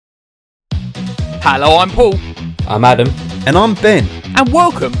Hello, I'm Paul. I'm Adam. And I'm Ben. And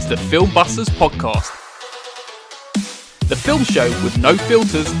welcome to the Film Busters podcast. The film show with no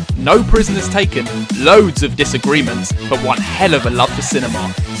filters, no prisoners taken, loads of disagreements, but one hell of a love for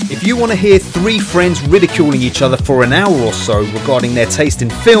cinema. If you want to hear three friends ridiculing each other for an hour or so regarding their taste in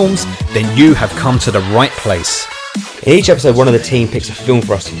films, then you have come to the right place. In each episode, one of the team picks a film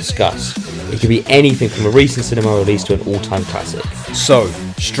for us to discuss. It could be anything from a recent cinema release to an all-time classic. So,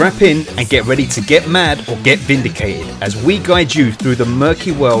 strap in and get ready to get mad or get vindicated as we guide you through the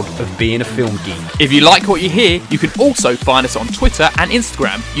murky world of being a film geek. If you like what you hear, you can also find us on Twitter and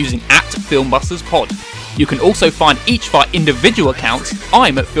Instagram using @FilmbustersPod. You can also find each of our individual accounts.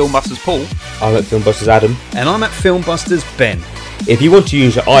 I'm at Filmbusters Paul. I'm at Filmbusters Adam. And I'm at Filmbusters Ben. If you want to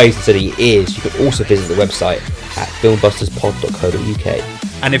use your eyes instead of your ears, you can also visit the website at filmbusterspod.co.uk.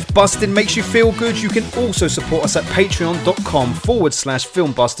 And if busting makes you feel good, you can also support us at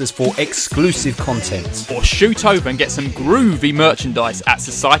patreon.com/filmbusters for exclusive content. Or shoot over and get some groovy merchandise at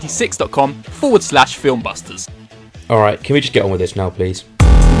society6.com/filmbusters. Alright, can we just get on with this now, please?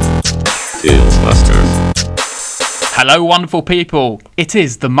 Filmbusters. Hello, wonderful people. It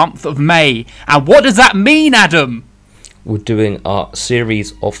is the month of May. And what does that mean, Adam? We're doing our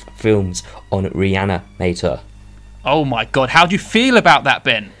series of films on Reanimator. Oh my god, how do you feel about that,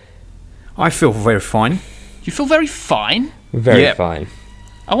 Ben? I feel very fine. You feel very fine? Very fine.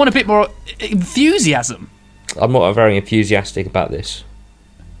 I want a bit more enthusiasm. I'm not very enthusiastic about this.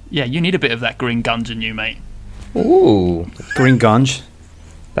 Yeah, you need a bit of that green gunge in you, mate. Ooh. Green Gunge.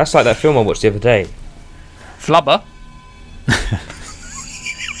 That's like that film I watched the other day. Flubber.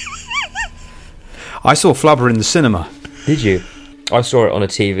 I saw Flubber in the cinema. Did you? I saw it on a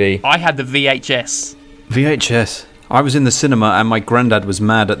TV. I had the VHS. VHS. I was in the cinema and my granddad was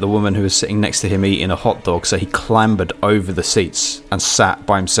mad at the woman who was sitting next to him eating a hot dog, so he clambered over the seats and sat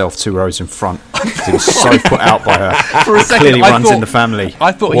by himself 2 rows in front. He was so put out by her. For a second, Clearly runs in the family.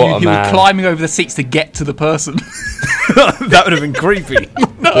 I thought What a he was man. climbing over the seats to get to the person. That would have been creepy.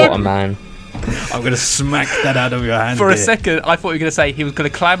 What a man. I'm going to smack that out of your hand. For a second, I thought you were going to say he was going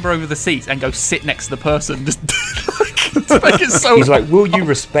to clamber over the seats and go sit next to the person. Just to make it so. He's like, will you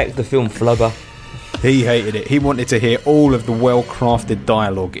respect the film Flubber? He hated it. He wanted to hear all of the well-crafted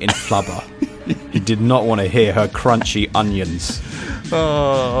dialogue in Flubber. He did not want to hear her crunchy onions.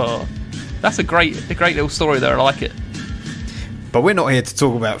 Oh, that's a great little story there. I like it. But we're not here to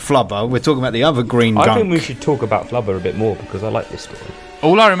talk about Flubber. We're talking about the other green gunk. I think we should talk about Flubber a bit more because I like this story.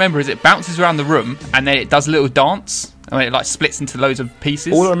 All I remember is it bounces around the room and then it does a little dance. I mean, it like splits into loads of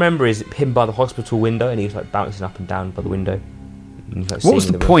pieces. All I remember is him by the hospital window and he was like bouncing up and down by the window. Like What was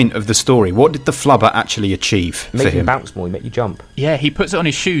the point of the story? What did the Flubber actually achieve for Make you him? bounce more, make you jump. Yeah, he puts it on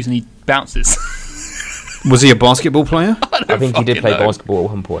his shoes and he bounces. Was he a basketball player? I think he did play know. basketball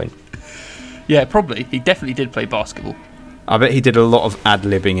at one point. Yeah, probably. He definitely did play basketball. I bet he did a lot of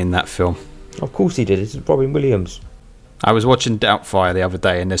ad-libbing in that film. Of course he did. It's Robin Williams. I was watching Doubtfire the other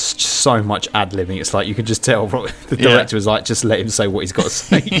day and there's just so much ad-libbing. It's like you could just tell the director was like, just let him say what he's got to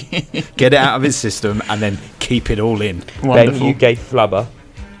say. Get it out of his system and then keep it all in. Wonderful. Ben, you gave Flubber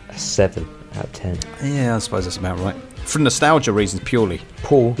a 7 out of 10. Yeah, I suppose that's about right. For nostalgia reasons purely.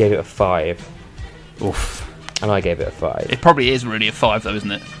 Paul gave it a 5. Oof. And I gave it a 5. It probably is really a 5 though,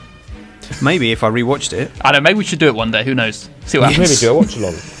 isn't it? Maybe if I rewatched it. I don't know, maybe we should do it one day, who knows? See what Maybe happens. do a watch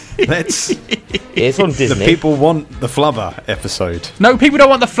along. Let's. It's on The Disney. people want the Flubber episode. No, people don't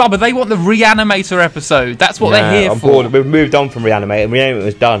want the Flubber, they want the Reanimator episode. That's what Nah, they're here I'm for. bored. We've moved on from Reanimator. Reanimator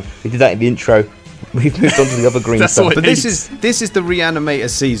was done. We did that in the intro. We've moved on to the other green That's stuff. what But it this is the Reanimator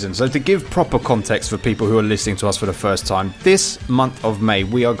season. So to give proper context for people who are listening to us for the first time, this month of May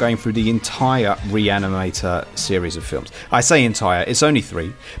we are going through the entire Reanimator series of films. I say entire, it's only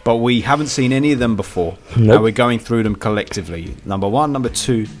 3, but we haven't seen any of them before. Nope. And we're going through them collectively. Number 1, number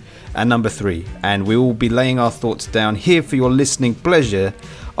 2, and number 3. And we will be laying our thoughts down here for your listening pleasure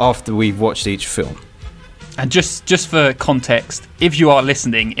after we've watched each film. And just for context, if you are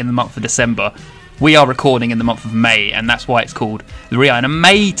listening in the month of December, we are recording in the month of May, and that's why it's called the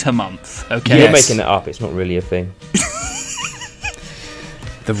Reanimator month. Okay. You're Yes. making it up. It's not really a thing.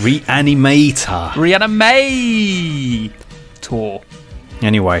 The Reanimator. Reanimator.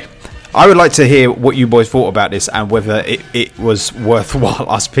 Anyway, I would like to hear what you boys thought about this and whether it was worthwhile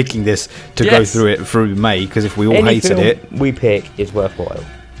us picking this to go Yes. through it through May, because if we all Any hated film it, we pick is worthwhile.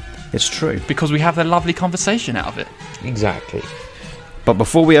 it's true. Because we have a lovely conversation out of it. Exactly. But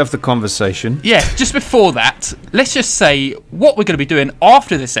before we have the conversation, Yeah, just before that, let's just say what we're going to be doing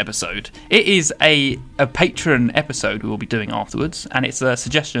after this episode. It is a patron episode we will be doing afterwards, and it's a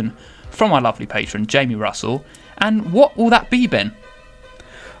suggestion from our lovely patron, Jamie Russell. And what will that be, Ben?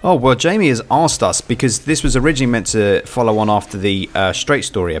 Oh, well, Jamie has asked us, because this was originally meant to follow on after the Straight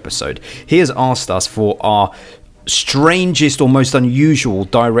Story episode. He has asked us for our strangest or most unusual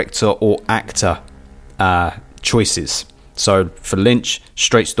director or actor choices. So for Lynch,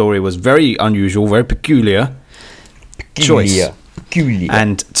 Straight Story was very unusual, very peculiar choice.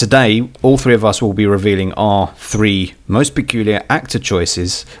 And today, all three of us will be revealing our three most peculiar actor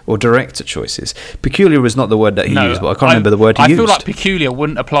choices or director choices. Peculiar was not the word that he used, but I can't remember the word he used. I feel like peculiar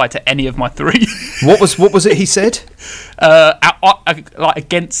wouldn't apply to any of my three. What was it he said? Like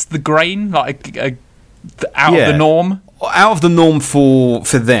against the grain, like out of the norm. Out of the norm for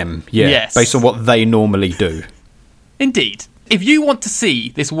them, yeah. Yes. Based on what they normally do. Indeed. If you want to see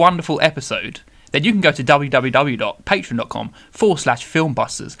this wonderful episode, then you can go to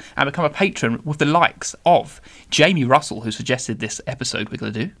www.patreon.com/filmbusters and become a patron with the likes of Jamie Russell, who suggested this episode we're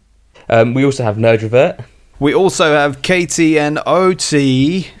going to do. We also have Nerd Revert. We also have Katie and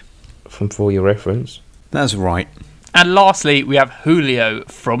OT. From For Your Reference. That's right. And lastly, we have Julio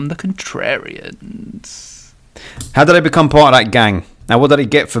from the Contrarians. How did I become part of that gang? Now, what did I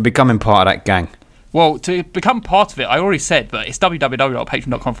get for becoming part of that gang? Well, to become part of it, I already said, but it's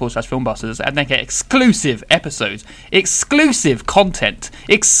www.patreon.com/filmbusters, and they get exclusive episodes, exclusive content,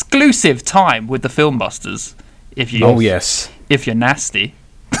 exclusive time with the Filmbusters. If you're nasty.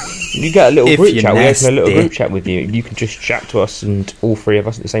 You get a little group chat. We open a little group chat with you. You can just chat to us and all three of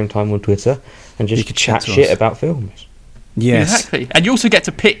us at the same time on Twitter and just chat shit about films. Yes. Exactly. And you also get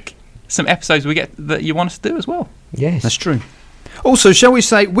to pick some episodes that you want us to do as well. Yes. That's true. Also, shall we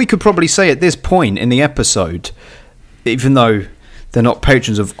say, we could probably say at this point in the episode, even though they're not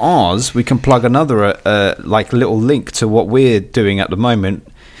patrons of ours, we can plug another little link to what we're doing at the moment.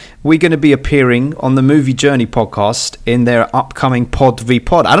 We're going to be appearing on the Movie Journey podcast in their upcoming Pod v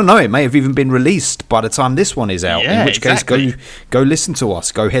Pod. I don't know, it may have even been released by the time this one is out. Yeah, in which case, exactly. go listen to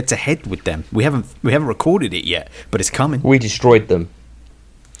us. Go head to head with them. We haven't recorded it yet, but it's coming. We destroyed them.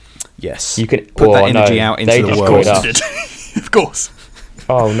 Yes. You can put that energy out into the world. Of course.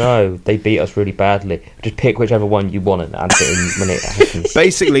 Oh no, they beat us really badly. Just pick whichever one you want and add it in when it happens.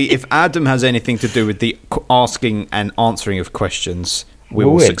 Basically, if Adam has anything to do with the asking and answering of questions, we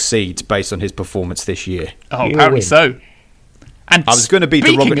will succeed based on his performance this year. Oh, apparently so. And I was going to be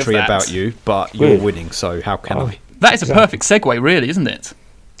speaking derogatory of that, about you, but you're winning, so how can I? That is a perfect segue, really, isn't it?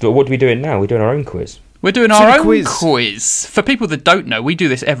 But what are we doing now? We're doing our own quiz. We're doing our own quiz. For people that don't know, we do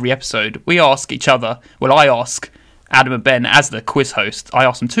this every episode. We ask each other, well, I ask Adam and Ben as the quiz host, I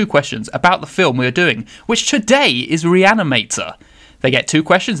ask them 2 questions about the film we are doing, which today is Reanimator. They get 2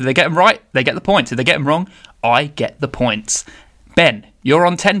 questions. If they get them right, they get the points. If they get them wrong, I get the points. Ben, you're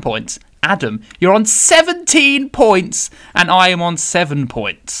on 10 points. Adam, you're on 17 points. And I am on 7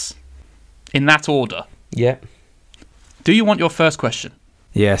 points. In that order. Yeah. Do you want your first question?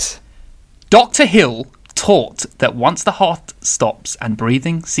 Yes. Dr. Hill taught that once the heart stops and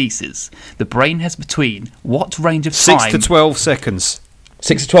breathing ceases, the brain has between what range of time? 6 to 12 seconds.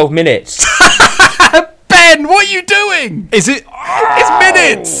 6 to 12 minutes. Ben, what are you doing? Is it? It's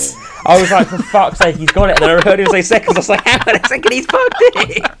minutes. I was like, for fuck's sake, he's got it. And then I heard him say seconds. I was like, hang on a second, he's fucked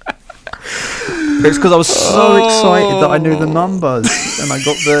it. It's because I was so excited that I knew the numbers and I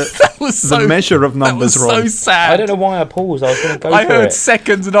got the measure of numbers wrong. That was so sad. I don't know why I paused. I was going to go for it. I heard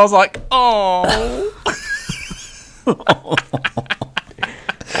seconds and I was like, oh.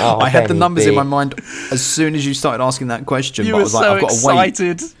 I had the numbers in my mind as soon as you started asking that question. You but I was were like, so I've got to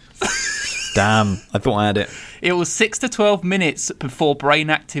excited. wait. Damn, I thought I had it. It was 6 to 12 minutes before brain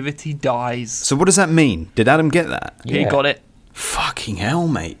activity dies. So what does that mean? Did Adam get that? Yeah. He got it. Fucking hell,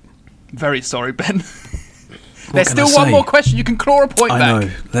 mate. Very sorry, Ben. There's can I still one say? more question. You can claw a point back. I know.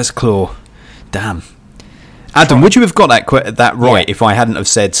 Let's claw. Damn. Adam, would you have got that right if I hadn't have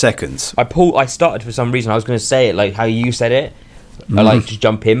said seconds? I started for some reason. I was going to say it like how you said it. I like to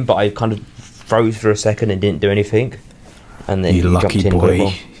jump in, but I kind of froze for a second and didn't do anything. And then You lucky jumped in boy.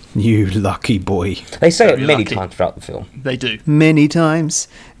 well. You lucky boy. They say it Very many lucky. times throughout the film. They do. Many times.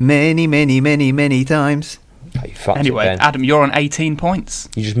 Many, many, many, many times. Oh, you fucked Anyway, it, Ben. Adam, you're on 18 points.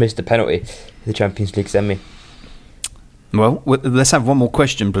 You just missed the penalty in the Champions League semi. Well, let's have one more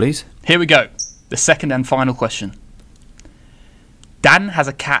question, please. Here we go. The second and final question. Dan has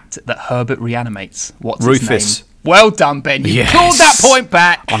a cat that Herbert reanimates. What's his Rufus. name? Well done, Ben. You Yes. clawed that point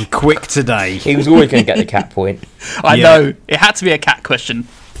back. I'm quick today. He was always going to get the cat point. I Yeah. know. It had to be a cat question.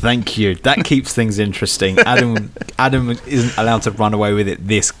 Thank you. That keeps things interesting. Adam isn't allowed to run away with it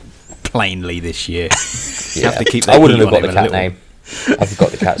this plainly this year. You have to keep that I wouldn't heat have on got the him a cat little. name. I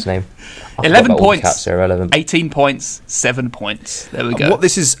forgot the cat's name. 11 points. Cats are irrelevant. 18 points, 7 points. There we go. What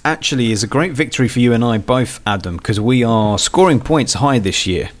this is actually is a great victory for you and I both, Adam, because we are scoring points high this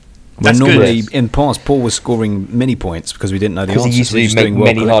year. That's normally, good. In past, Paul was scoring many points because we didn't know the answers. He used to make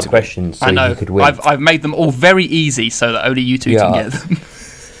many hard questions so I know. You could win. I've made them all very easy so that only you two can get them.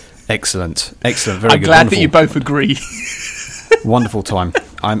 Excellent. Very good. I'm glad that you both agree. Wonderful time.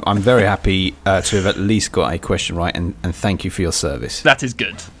 I'm very happy to have at least got a question right, and thank you for your service. That is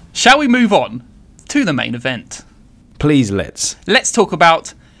good. Shall we move on to the main event? Please, let's. Let's talk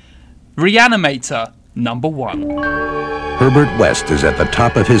about Reanimator number 1. Herbert West is at the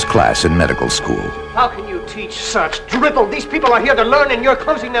top of his class in medical school. How can you teach such drivel? These people are here to learn, and you're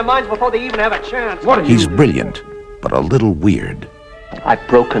closing their minds before they even have a chance. He's brilliant, but a little weird. I've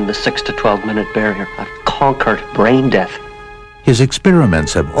broken the 6 to 12 minute barrier. I've conquered brain death. His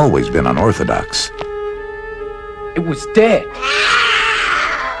experiments have always been unorthodox. It was dead.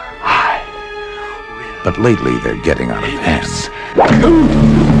 But lately they're getting out of hand.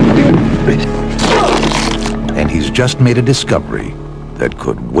 And he's just made a discovery that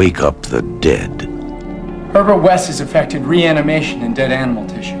could wake up the dead. Herbert West has affected reanimation in dead animal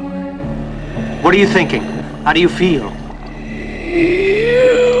tissue. What are you thinking? How do you feel?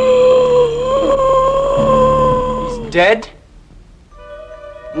 He's dead?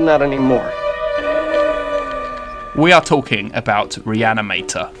 Not anymore. We are talking about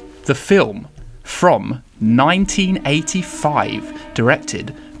Reanimator, the film from 1985,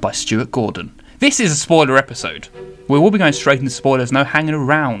 directed by Stuart Gordon. This is a spoiler episode. We will be going straight into spoilers, no hanging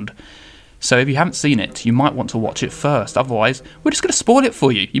around. So if you haven't seen it, you might want to watch it first. Otherwise, we're just going to spoil it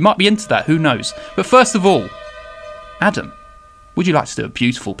for you. You might be into that, who knows. But first of all, Adam, would you like to do a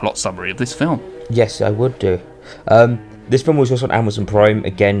beautiful plot summary of this film? Yes, I would do. This film was just on Amazon Prime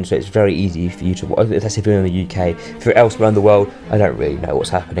again, so it's very easy for you to watch. That's if you're in the UK. If you're elsewhere in the world, I don't really know what's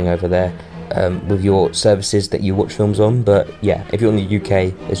happening over there with your services that you watch films on. But yeah, if you're in the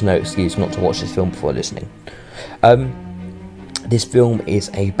UK, there's no excuse not to watch this film before listening. This film is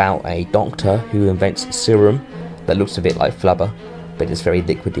about a doctor who invents a serum that looks a bit like flubber, but it's very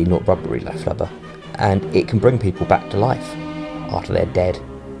liquidy, not rubbery like flubber, and it can bring people back to life after they're dead,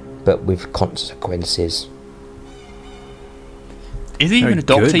 but with consequences. Is he even a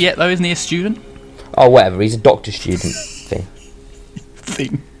doctor yet, though? Isn't he a student? Oh, whatever. He's a doctor student thing.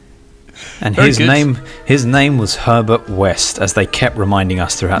 And his name was Herbert West, as they kept reminding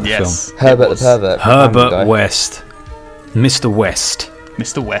us throughout the film. Herbert the pervert. Herbert West. Mr. West.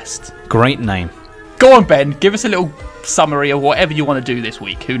 Mr. West. Great name. Go on, Ben. Give us a little summary of whatever you want to do this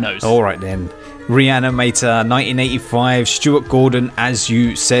week. Who knows? All right, then. Reanimator, 1985, Stuart Gordon, as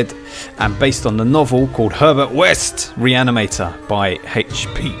you said, and based on the novel called Herbert West, Reanimator by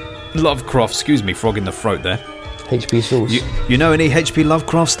H.P. Lovecraft. Excuse me, frog in the throat there. H.P. Sauce. You know any H.P.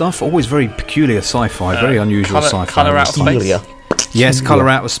 Lovecraft stuff? Always very peculiar sci-fi, very unusual sci-fi. Colour Out of Space. Yes, Colour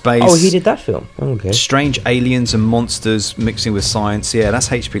Out of Space. Oh, he did that film. Okay. Strange aliens and monsters mixing with science. Yeah, that's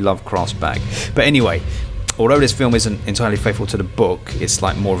H.P. Lovecraft's bag. But anyway, although this film isn't entirely faithful to the book, it's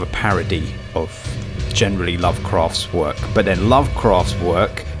like more of a parody of generally Lovecraft's work. But then Lovecraft's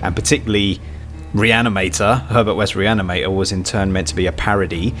work, and particularly Reanimator, Herbert West Reanimator, was in turn meant to be a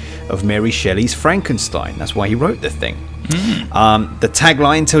parody of Mary Shelley's Frankenstein. That's why he wrote the thing. The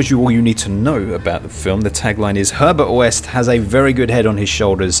tagline tells you all you need to know about the film. The tagline is, Herbert West has a very good head on his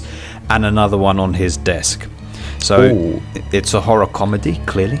shoulders and another one on his desk. So it's a horror comedy,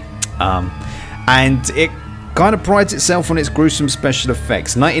 clearly. And it kind of prides itself on its gruesome special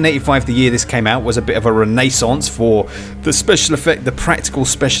effects. 1985, the year this came out, was a bit of a renaissance for the practical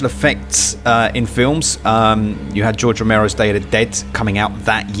special effects in films. You had George Romero's Day of the Dead coming out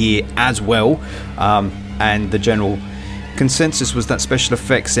that year as well, and the general consensus was that special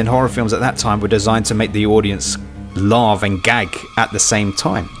effects in horror films at that time were designed to make the audience laugh and gag at the same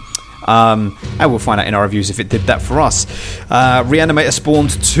time. And we'll find out in our reviews if it did that for us. Reanimator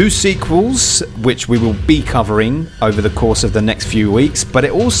spawned 2 sequels, which we will be covering over the course of the next few weeks, but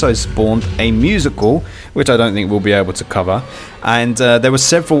it also spawned a musical, which I don't think we'll be able to cover, and there were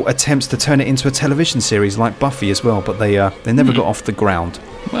several attempts to turn it into a television series like Buffy as well, but they never got off the ground.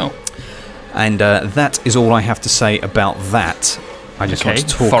 Well, and that is all I have to say about that. I just want to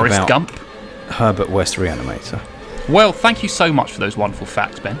talk Forrest about Gump. Herbert West Reanimator. Well, thank you so much for those wonderful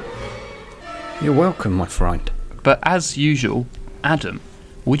facts, Ben. You're welcome, my friend. But as usual, Adam,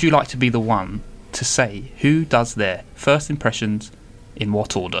 would you like to be the one to say who does their first impressions in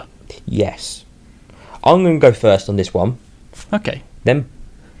what order? Yes. I'm going to go first on this one. Okay. Then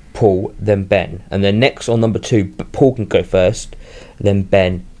Paul, then Ben. And then next on number 2, but Paul can go first, then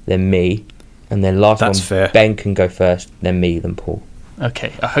Ben, then me, And then last That's one, fair. Ben can go first, then me, then Paul.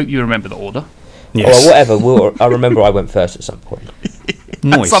 Okay, I hope you remember the order. Yes. Or whatever. I remember I went first at some point.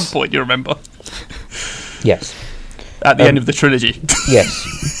 Nice. At some point, you remember. Yes. At the end of the trilogy.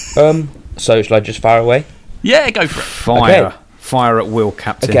 Yes. So shall I just fire away? Yeah, go for it. Fire. Okay. Fire at will,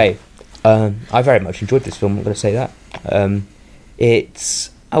 Captain. Okay. I very much enjoyed this film, I'm going to say that.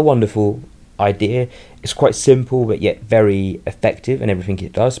 It's a wonderful idea. It's quite simple, but yet very effective in everything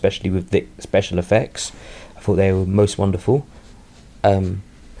it does, especially with the special effects. I thought they were most wonderful.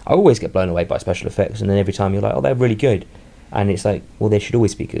 I always get blown away by special effects, and then every time you're like, oh, they're really good. And it's like, well, they should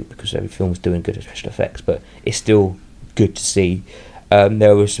always be good because every film's doing good at special effects, but it's still good to see.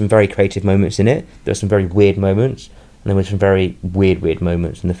 There were some very creative moments in it. There were some very weird moments, and there were some very weird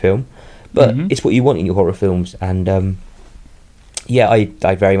moments in the film. But it's what you want in your horror films, and I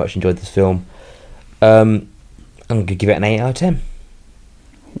very much enjoyed this film. I'm going to give it an 8 out of 10.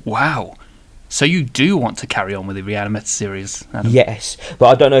 Wow. So you do want to carry on with the Reanimator series, Adam? Yes, but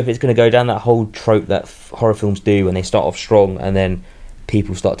I don't know if it's going to go down that whole trope that horror films do when they start off strong and then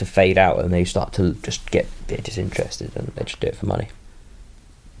people start to fade out and they start to just get a bit disinterested and they just do it for money.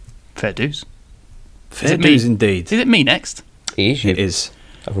 Fair dues. Fair dues indeed. Is it me next? It is you. It is.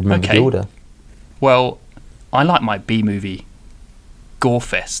 I remember Okay. the order. Well, I like my B-movie gore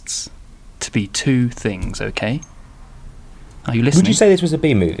fests to be two things, okay? Are you listening? Would you say this was a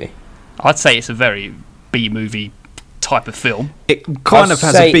B movie? I'd say it's a very B-movie type of film. It kind I'd of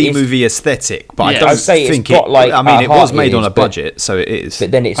has say a B-movie aesthetic, but Yeah. I don't I'd say it's think got, it... like, I mean, a it was heart made on is, a but- budget, so it is.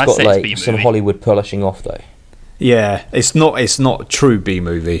 But then it's I'd got say it's like B-movie. some Hollywood polishing off though. Yeah, it's not true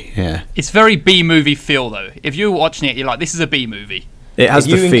B-movie, yeah. It's very B-movie feel, though. If you're watching it, you're like, this is a B-movie. It has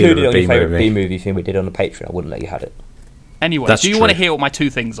If you the feel included it of on a your favourite B-movie. B-movie film we did on the Patreon, I wouldn't let you have it. Anyway, That's do you true. want to hear what my two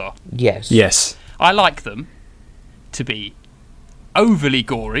things are? Yes. Yes. I like them to be overly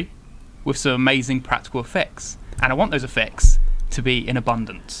gory with some amazing practical effects. And I want those effects to be in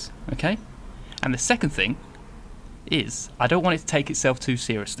abundance, okay? And the second thing is I don't want it to take itself too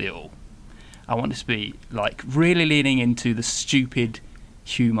seriously at all. I want it to be like really leaning into the stupid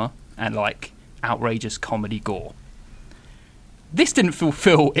humour and like outrageous comedy gore. This didn't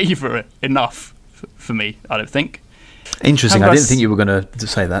fulfill either enough for me, I don't think. Interesting. How I do I didn't think you were going to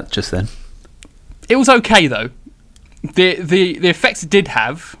say that just then. It was okay though. The effects it did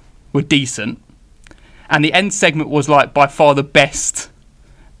have were decent, and the end segment was like by far the best,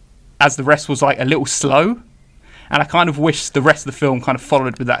 as the rest was like a little slow. And I kind of wish the rest of the film kind of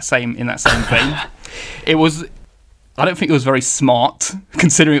followed with that same vein. It was, I don't think it was very smart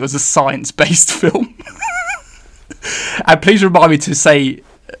considering it was a science-based film. And please remind me to say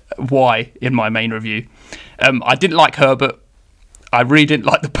why in my main review. I didn't like Herbert. I really didn't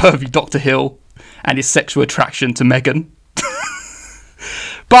like the pervy Dr. Hill and his sexual attraction to Megan.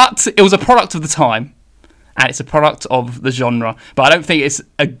 But it was a product of the time, and it's a product of the genre. But I don't think it's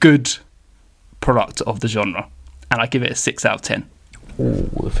a good product of the genre. And I give it a 6 out of 10.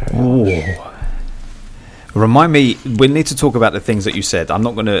 Ooh, very harsh. Remind me, we need to talk about the things that you said. I'm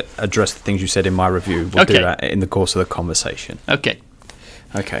not going to address the things you said in my review. We'll do Okay. that in the course of the conversation. Okay.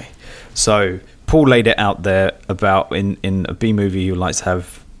 Okay. So, Paul laid it out there about in a B movie, he likes to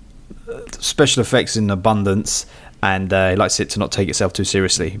have special effects in abundance, and he likes it to not take itself too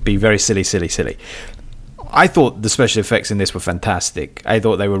seriously. Be very silly. I thought the special effects in this were fantastic. I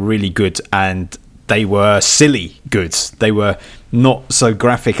thought they were really good, and they were silly good. They were not so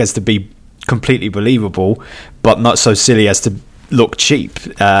graphic as to be completely believable, but not so silly as to look cheap.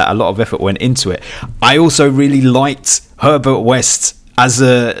 A lot of effort went into it. I also really liked Herbert West as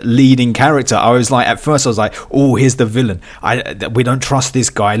a leading character. I was like, at first I was like, oh, here's the villain. We don't trust this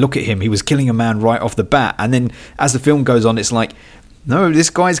guy. Look at him. He was killing a man right off the bat. And then as the film goes on, it's like, no, this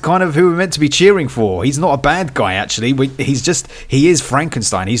guy's kind of who we're meant to be cheering for. He's not a bad guy, actually. He is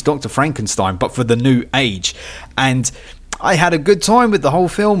Frankenstein. He's Dr. Frankenstein, but for the new age. And I had a good time with the whole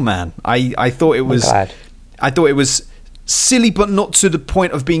film, man. I thought it was... I thought it was silly, but not to the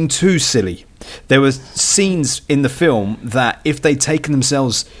point of being too silly. There were scenes in the film that if they'd taken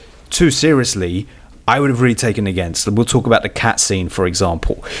themselves too seriously, I would have really taken against. We'll talk about the cat scene, for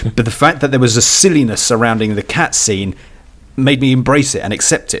example. But the fact that there was a silliness surrounding the cat scene made me embrace it and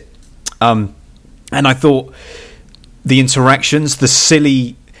accept it. And I thought the interactions, the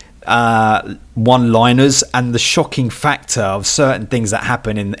silly one-liners, and the shocking factor of certain things that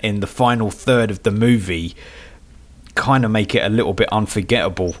happen in the final third of the movie kind of make it a little bit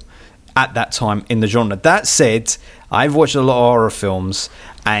unforgettable at that time in the genre. That said, I've watched a lot of horror films,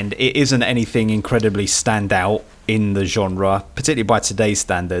 and it isn't anything incredibly stand out in the genre, particularly by today's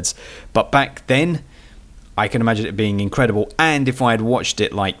standards. But back then, I can imagine it being incredible. And if I had watched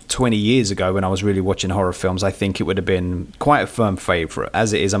it like 20 years ago when I was really watching horror films, I think it would have been quite a firm favourite.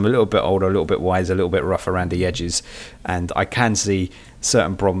 As it is, I'm a little bit older, a little bit wiser, a little bit rough around the edges, and I can see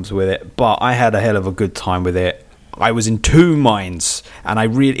certain problems with it. But I had a hell of a good time with it. I was in two minds, and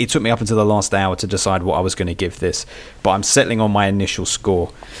it took me up until the last hour to decide what I was going to give this. But I'm settling on my initial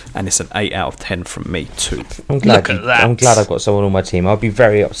score, and it's an 8 out of 10 from me too. I'm glad Look at that. I'm glad I've got someone on my team. I'd be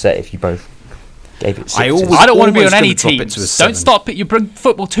very upset if you both gave it 6. I don't want to be almost on any gonna drop it teams. to a 7. Don't start. You bring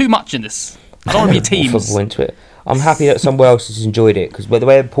football too much in this. I don't want to be teams. Football into it. I'm happy that someone else has enjoyed it, because the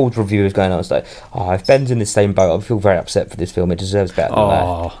way Paul's review is going on, it's like, if Ben's in the same boat, I feel very upset for this film. It deserves better than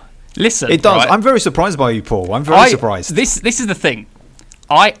that. Listen, It does. right? I'm very surprised by you, Paul. I'm very surprised. This is the thing.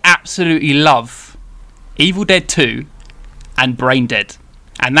 I absolutely love Evil Dead 2 and Brain Dead,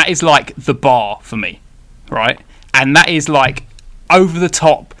 and that is like the bar for me, right? And that is like over the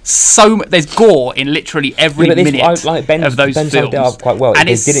top. There's gore in literally every minute of those Ben's films. it up quite well. And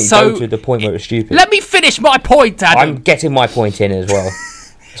It it's didn't so, go to the point where it was stupid. Let me finish my point, Adam. I'm getting my point in as well.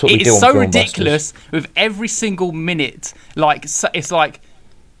 That's what we It do is on so Filmbusters. ridiculous with every single minute. Like it's like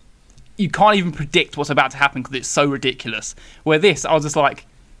you can't even predict what's about to happen because it's so ridiculous. Where this, I was just like,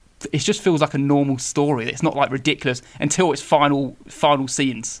 it just feels like a normal story. It's not like ridiculous until its final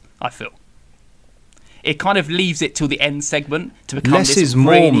scenes. I feel it kind of leaves it till the end segment to become Less this is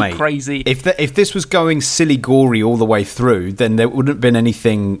more, really mate. crazy. If this was going silly gory all the way through, then there wouldn't have been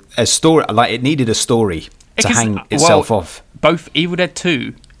anything a story. Like, it needed a story to hang itself off. Both Evil Dead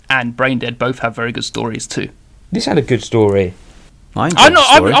 2 and Brain Dead both have very good stories too. This had a good story. I'm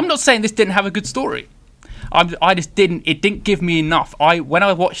not saying this didn't have a good story. I just didn't. It didn't give me enough. When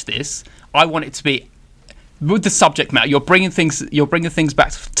I watched this, I want it to be with the subject matter. You're bringing things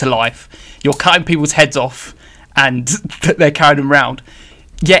back to life. You're cutting people's heads off, and they're carrying them around.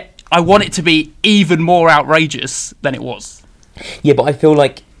 Yet I want it to be even more outrageous than it was. Yeah, but I feel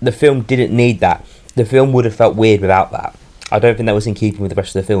like the film didn't need that. The film would have felt weird without that. I don't think that was in keeping with the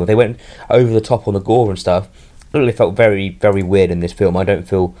rest of the film. If they went over the top on the gore and stuff, it really felt very, very weird in this film. I don't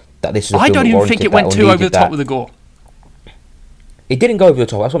feel that this is a film I don't that even think it warranted went that too or over the needed top that. with the gore. It didn't go over the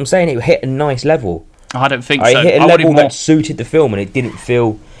top. That's what I'm saying. It hit a nice level. I don't think It so. hit a I wanted level more. that suited the film, and it didn't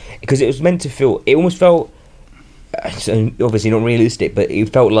feel, because it was meant to feel. It almost felt, obviously not realistic, but it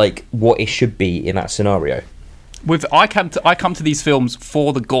felt like what it should be in that scenario. I come to these films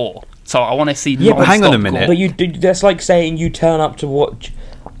for the gore, so I want to see. Yeah, but hang on a minute. But that's like saying you turn up to watch,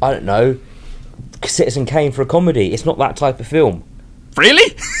 I don't know, Citizen Kane for a comedy. It's not that type of film.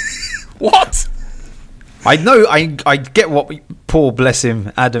 Really? What? I know. I get what Paul, bless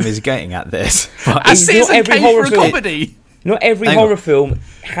him, Adam is getting at this. But As Citizen every Kane horror for a film- comedy. Not every Hang horror on. film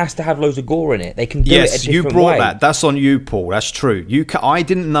has to have loads of gore in it. They can do it a yes, different you brought way. that. That's on you, Paul. That's true. I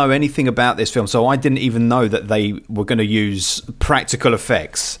didn't know anything about this film, so I didn't even know that they were going to use practical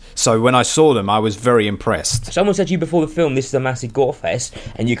effects. So when I saw them, I was very impressed. Someone said to you before the film, this is a massive gore fest,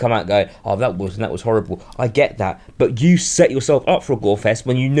 and you come out going, oh, that was horrible. I get that, but you set yourself up for a gore fest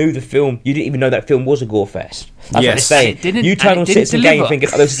when you knew the film. You didn't even know that film was a gore fest. That's what I'm Yes. saying. You turn on Citizen Kane thinking,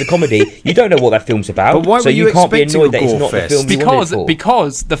 oh, this is a comedy. You don't know what that film's about. But why so were you can't be expecting annoyed a that it's gore not the fest? film you wanted it for.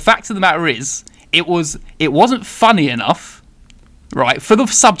 Because the fact of the matter is, it wasn't funny enough, right? For the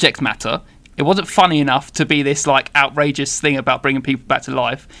subject matter, it wasn't funny enough to be this like outrageous thing about bringing people back to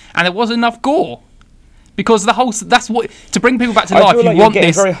life, and there wasn't enough gore. Because that's what to bring people back to life. I feel like You you're want getting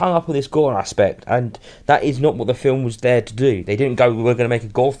this. very hung up on this gore aspect, and that is not what the film was there to do. They didn't go, we're going to make a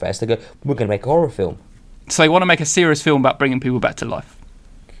gore fest. They go, we're going to make a horror film. So you want to make a serious film about bringing people back to life.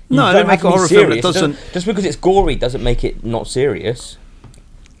 No, You they don't make have a to be horror film that serious. doesn't. Just because it's gory doesn't make it not serious.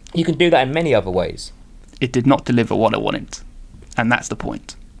 You can do that in many other ways. It did not deliver what I wanted, and that's the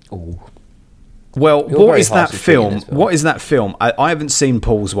point. Ooh. Well, You're what very is that harsh with treating film? this film. What is that film? I haven't seen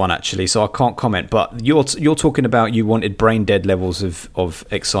Paul's one actually, so I can't comment. But you're talking about you wanted brain dead levels of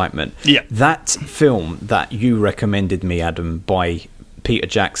excitement. Yeah. That film that you recommended me, Adam, by Peter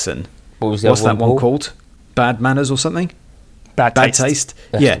Jackson. What's that one Paul? called? Bad Manners or something? Bad Bad taste. Taste?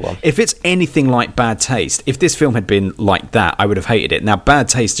 That's Yeah. the one. If it's anything like Bad Taste, if this film had been like that, I would have hated it. Now, Bad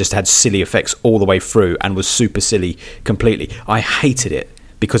Taste just had silly effects all the way through and was super silly completely. I hated it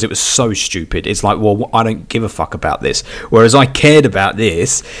because it was so stupid. It's like, well, I don't give a fuck about this. Whereas I cared about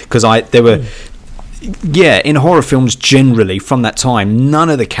this because there were... Yeah, in horror films generally from that time, none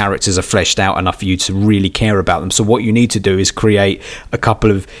of the characters are fleshed out enough for you to really care about them. So what you need to do is create a couple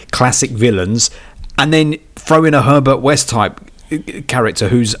of classic villains and then throw in a Herbert West type character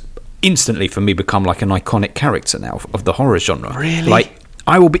who's instantly for me become like an iconic character now of the horror genre. Really? Like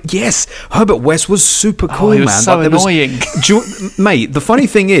I will be. Yes, Herbert West was super cool, he was man. so Like, there was- annoying. Mate, the funny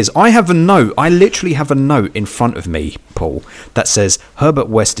thing is, I have a note. I literally have a note in front of me, Paul, that says Herbert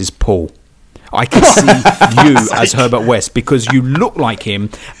West is Paul. I can see you as Herbert West because you look like him.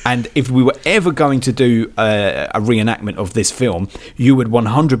 And if we were ever going to do a reenactment of this film, you would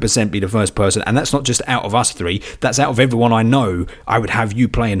 100% be the first person. And that's not just out of us three. That's out of everyone I know. I would have you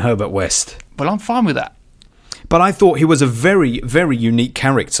playing Herbert West. Well, I'm fine with that. But I thought he was a very, very unique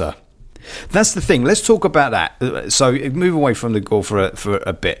character. That's the thing. Let's talk about that. So move away from the gore for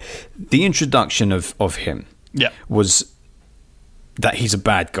a bit. The introduction of him was that he's a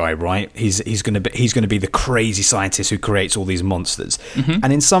bad guy, right? He's going to be the crazy scientist who creates all these monsters. Mm-hmm.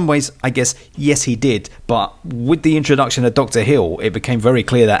 And in some ways, I guess, yes, he did. But with the introduction of Dr. Hill, it became very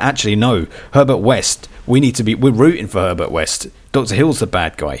clear that actually, no, Herbert West, we're rooting for Herbert West. Dr. Hill's the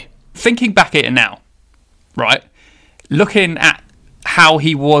bad guy. Thinking back at it now, right? Looking at how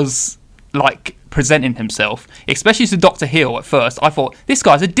he was like presenting himself, especially to Dr. Hill at first, I thought, this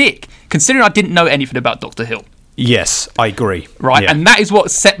guy's a dick, considering I didn't know anything about Dr. Hill. Yes, I agree. Right, yeah. and that is what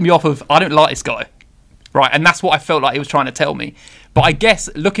set me off of, I don't like this guy. Right, and that's what I felt like he was trying to tell me. But I guess,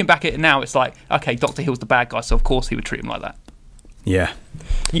 looking back at it now, it's like, okay, Dr. Hill's the bad guy, so of course he would treat him like that. Yeah.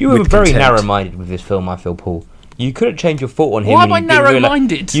 You were With very contempt. narrow-minded with this film, I feel, Paul. You couldn't change your thought on him. Why and am I you didn't realise-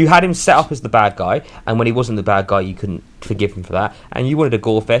 narrow-minded? You had him set up as the bad guy, and when he wasn't the bad guy, you couldn't forgive him for that. And you wanted a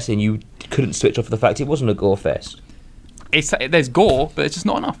gore fest, and you couldn't switch off the fact it wasn't a gore fest. There's gore, but it's just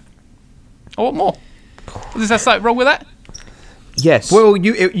not enough. I want more. Is there something wrong with that? Yes. Well,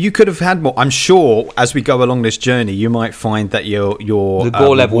 you could have had more. I'm sure as we go along this journey, you might find that your the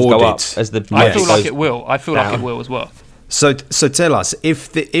gore levels go up as the. I feel goes like it will. I feel like down. it will as well. So tell us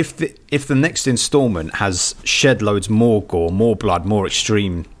if the next installment has shed loads more gore, more blood, more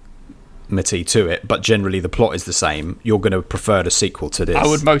extremity to it, but generally the plot is the same, you're going to prefer the sequel to this. I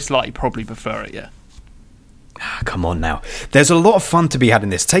would most likely probably prefer it. Yeah. Come on now. There's a lot of fun to be had in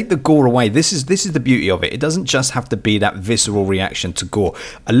this. Take the gore away. This is the beauty of it. It doesn't just have to be that visceral reaction to gore.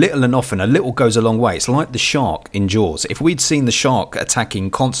 A little and often, a little goes a long way. It's like the shark in Jaws. If we'd seen the shark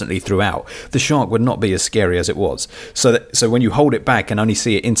attacking constantly throughout, the shark would not be as scary as it was. So when you hold it back and only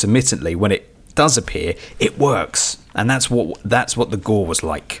see it intermittently, when it does appear, it works. And that's what the gore was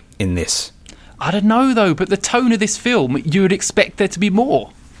like in this. I don't know though, but the tone of this film, you would expect there to be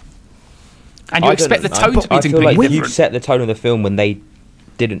more. And you expect the tone to be I feel completely like you different. set the tone of the film when they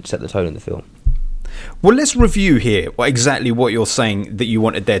didn't set the tone of the film. Well, let's review here exactly what you're saying that you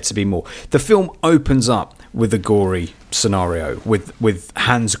wanted there to be more. The film opens up with a gory scenario with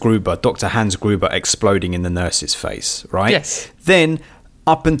Hans Gruber, Dr. Hans Gruber exploding in the nurse's face, right? Yes. Then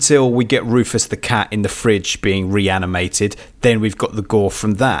up until we get Rufus the cat in the fridge being reanimated, then we've got the gore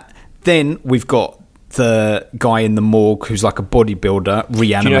from that. Then we've got the guy in the morgue who's like a bodybuilder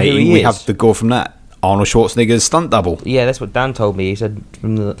reanimating. who he We is? have the gore from that. Arnold Schwarzenegger's stunt double. Yeah, that's what Dan told me. He said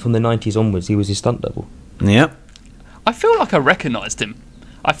from the 90s onwards, he was his stunt double. Yeah. I feel like I recognised him.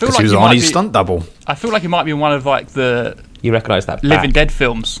 I feel Because like he was he might Arnie's be, stunt double. I feel like he might be in one of like the You recognise that Living back. Dead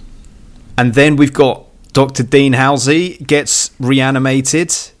films. And then we've got Dr. Dean Halsey gets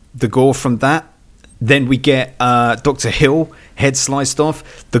reanimated, the gore from that. Then we get Dr. Hill, head sliced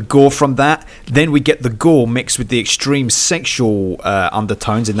off, the gore from that. Then we get the gore mixed with the extreme sexual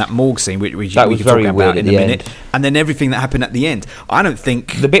undertones in that morgue scene, which we That can was talk very about weird in at a the minute. end. And then everything that happened at the end. I don't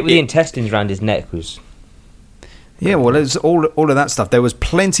think... The bit with the intestines round his neck was... Yeah, well, there's all of that stuff. There was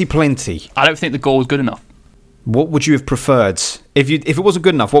plenty. I don't think the gore was good enough. What would you have preferred? If it wasn't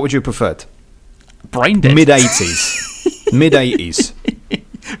good enough, what would you have preferred? Brain dead. Mid-80s. Mid-80s.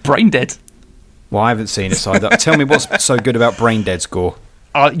 Brain dead. Well, I haven't seen it, so tell me what's so good about Brain Dead's gore.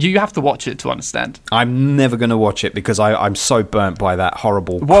 You have to watch it to understand. I'm never going to watch it because I'm so burnt by that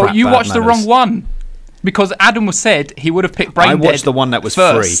horrible Well, crap you bad watched the manners. wrong one. Because Adam was said he would have picked Brain Dead. I watched the one that was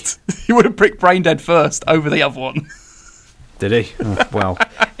first. He would have picked Brain Dead first over the other one. Did he? Oh, well,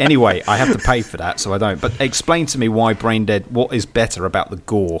 anyway, I have to pay for that, so I don't. But explain to me why Brain Dead, what is better about the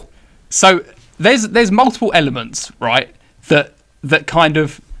gore? So there's multiple elements, right, that kind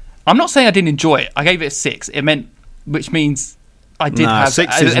of... I'm not saying I didn't enjoy it. I gave it a 6. Which means I did have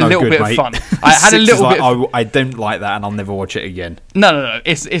 6 a is no little good, bit mate. of fun. I had a 6 little is bit like, I don't like that and I'll never watch it again. No.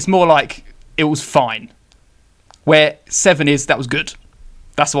 It's more like it was fine. Where 7 is, that was good.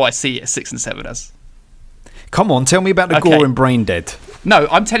 That's why I see it as 6 and 7 as. Come on, tell me about the Okay. gore in Brain Dead. No,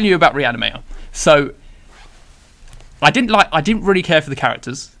 I'm telling you about Reanimator. So I didn't really care for the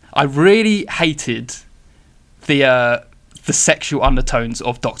characters. I really hated the sexual undertones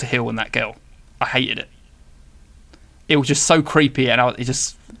of Dr. Hill and that girl. I hated it. It was just so creepy and it's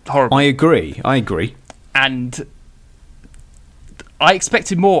just horrible. I agree. And I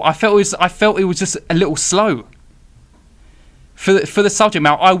expected more. I felt it was just a little slow. For the subject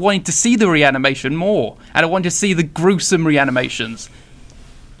matter, I wanted to see the reanimation more, and I wanted to see the gruesome reanimations.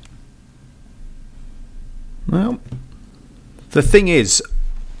 Well, the thing is,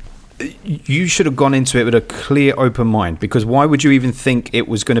 you should have gone into it with a clear, open mind, because why would you even think it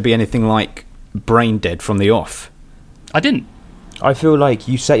was going to be anything like Brain Dead from the off? I didn't. I feel like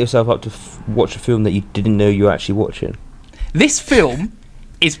you set yourself up to watch a film that you didn't know you were actually watching. This film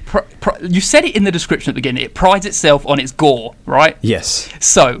is... you said it in the description at the beginning. It prides itself on its gore, right? Yes.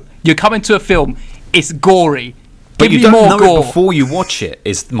 So, you're coming to a film, it's gory. But Give you me don't more know gore. it before you watch it,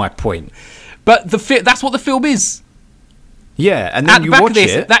 is my point. But that's what the film is. Yeah, and At then the you back watch of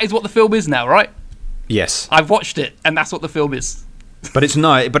this, it. that is what the film is now, right? Yes. I've watched it, and that's what the film is. But it's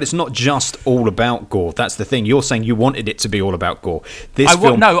not just all about gore. That's the thing. You're saying you wanted it to be all about gore. This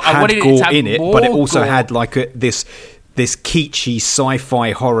film I had wanted it gore to have in it, more but it also gore. had like this kitschy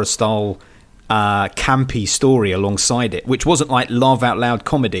sci-fi horror style campy story alongside it, which wasn't like laugh out loud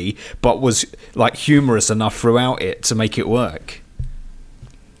comedy, but was like humorous enough throughout it to make it work.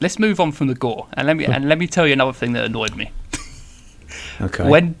 Let's move on from the gore, and let me tell you another thing that annoyed me. Okay.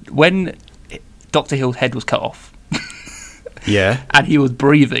 When Dr. Hill's head was cut off, Yeah. and he was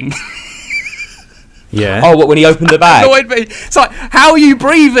breathing. Yeah. Oh, what, when he opened the bag? Annoyed me. It's like, how are you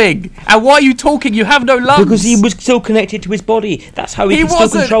breathing? And why are you talking? You have no lungs. Because he was still connected to his body. That's how he can still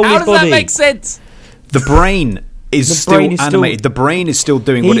wasn't. control How his does body. that make sense? The brain is brain is animated. still- The brain is still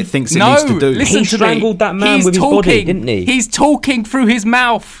doing what it thinks it needs to do. Listen He to strangled me. that man He's with his body, talking. didn't he? He's talking through his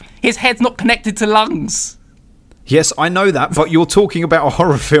mouth. His head's not connected to lungs. Yes, I know that, but you're talking about a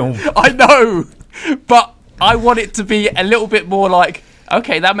horror film. I know, but I want it to be a little bit more like,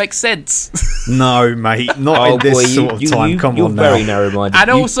 okay, that makes sense. No, mate, not Oh in this boy, sort of time. Come you're on now. very narrow-minded. And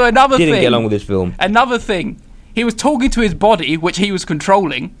You also another didn't thing. get along with this film. Another thing, he was talking to his body, which he was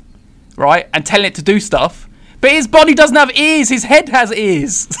controlling, right, and telling it to do stuff. But his body doesn't have ears. His head has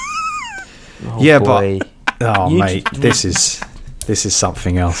ears. Oh, Yeah, boy. Oh, You mate, just- this is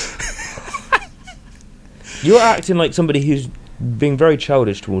something else. You're acting like somebody who's being very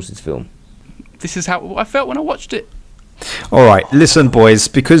childish towards this film. This is how I felt when I watched it. All right, listen, boys,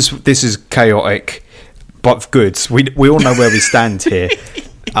 because this is chaotic, but good. We all know where we stand here.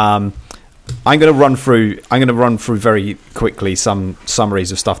 I'm going to run through very quickly some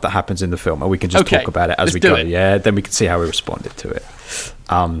summaries of stuff that happens in the film, and we can just Okay, talk about it as let's we do go. it. Yeah, then we can see how we responded to it.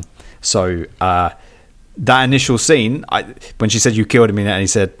 So that initial scene, when she said you killed him, and he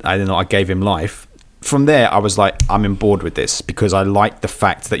said I gave him life. From there, I was like, I'm on board with this because I like the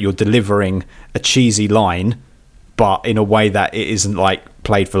fact that you're delivering a cheesy line, but in a way that it isn't like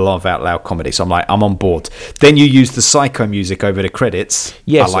played for laugh out loud comedy. So I'm like, I'm on board. Then you use the Psycho music over the credits.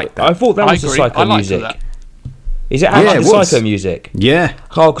 Yes, I like that. I thought that I was the agree. Psycho I liked music. that. Is it actually Yeah, it the was. Psycho music? Yeah,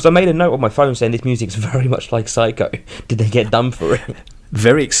 Oh, because I made a note on my phone saying this music's very much like Psycho. Did they get done for it?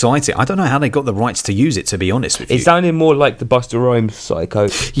 very exciting. I don't know how they got the rights to use it, to be honest with you. It sounded more like the Busta Rhymes Psycho.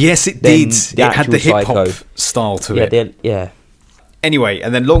 Yes, it than did. the It had the actual hip hop Psycho. style to Yeah, it. yeah. Anyway,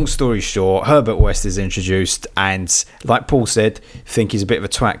 and then long story short, Herbert West is introduced, and like Paul said, think he's a bit of a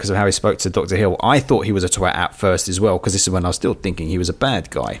twat because of how he spoke to Dr. Hill. I thought he was a twat at first as well, because this is when I was still thinking he was a bad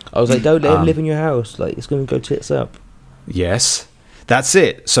guy. I was like, don't let him live in your house. Like, it's going to go tits up. Yes, that's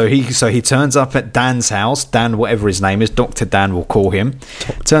it. So he turns up at Dan's house. Dan, whatever his name is, Dr. Dan will call him.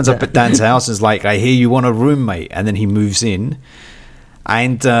 Turns up at Dan's house and is like, I hear you want a roommate. And then he moves in.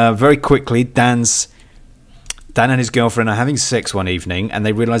 And very quickly, Dan and his girlfriend are having sex one evening, and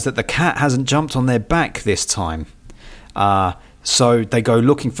they realise that the cat hasn't jumped on their back this time. So they go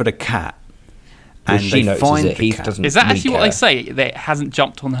looking for the cat. Well, And she they notices find it. the He cat. doesn't Is that really actually what care. they say? That it hasn't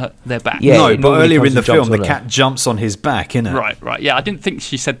jumped on their back? Yeah, No, it but normally earlier comes in the and jumps film, the on her. cat jumps on his back, innit? Right. Yeah, I didn't think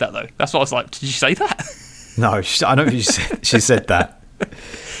she said that though. That's what I was like. Did you say that? No, I don't think she said that.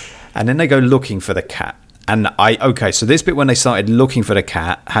 And then they go looking for the cat. And so this bit when they started looking for the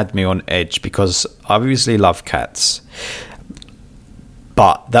cat had me on edge because I obviously love cats.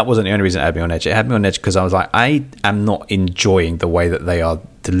 But that wasn't the only reason it had me on edge. It had me on edge because I was like, I am not enjoying the way that they are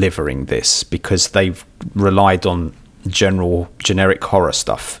delivering this because they've relied on generic horror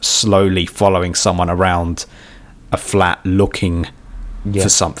stuff, slowly following someone around a flat looking for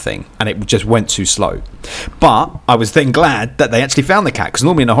something, and it just went too slow. But I was then glad that they actually found the cat, because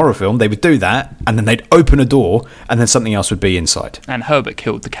normally in a horror film they would do that and then they'd open a door and then something else would be inside. And Herbert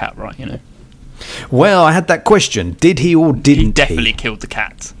killed the cat, right? You know, Well, I had that question: did he or didn't he definitely killed the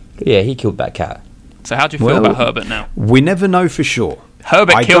cat. Yeah, he killed that cat. So how do you feel Well, about Herbert now? We never know for sure.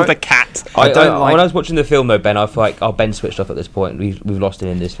 Herbert I killed don't- the cat. I don't like. When I was watching the film, though, Ben, I feel like Ben switched off at this point. We've lost him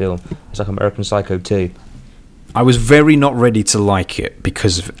in this film. It's like American Psycho 2. I was very not ready to like it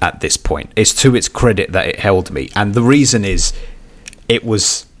because at this point, it's to its credit that it held me. And the reason is it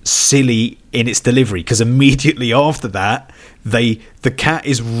was silly in its delivery, because immediately after that, the cat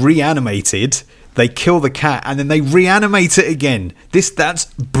is reanimated, they kill the cat, and then they reanimate it again. That's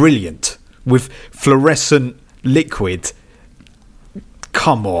brilliant. With fluorescent liquid.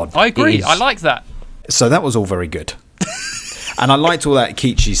 Come on. I agree. I like that. So that was all very good. And I liked all that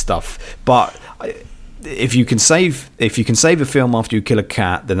kitschy stuff. But if you can save a film after you kill a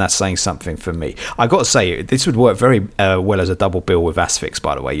cat, then that's saying something for me. I got to say, this would work very well as a double bill with Asphyx,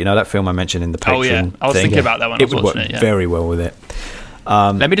 by the way. You know that film I mentioned in the Patreon? Oh yeah, I was thinking about that when I was watching it. It would work very well with it.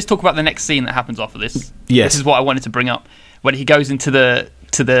 Let me just talk about the next scene that happens after this. Yes. This is what I wanted to bring up. When he goes into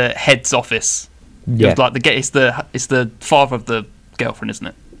the head's office. Yeah. It's like it's the father of the girlfriend, isn't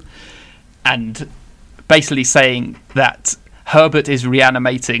it? And basically saying that Herbert is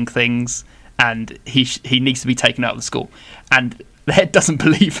reanimating things and he needs to be taken out of the school. And the head doesn't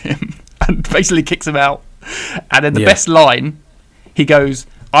believe him and basically kicks him out. And then the best line, he goes,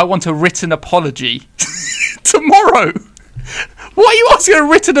 "I want a written apology tomorrow." What are you asking a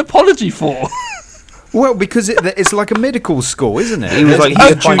written apology for? Well, because it's like a medical school, isn't it? He was like,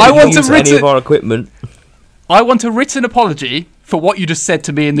 I want to any of our equipment. I want a written apology for what you just said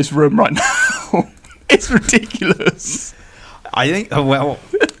to me in this room right now. It's ridiculous. I think, well,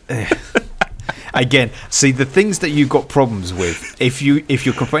 again, see, the things that you've got problems with, if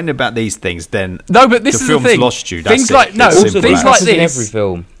you're complaining about these things, then no, but this the is film's the thing. lost you. Things That's like no, it. things like in this. every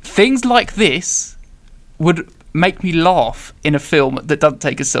film. Things like this would make me laugh in a film that doesn't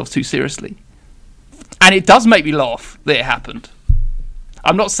take itself too seriously, and it does make me laugh that it happened.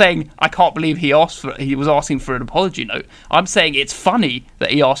 I'm not saying I can't believe he was asking for an apology note. I'm saying it's funny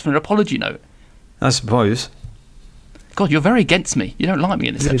that he asked for an apology note. I suppose. God, you're very against me. You don't like me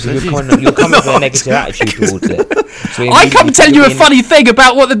in this episode. You're coming with a negative attitude towards it. So I come tell you a funny thing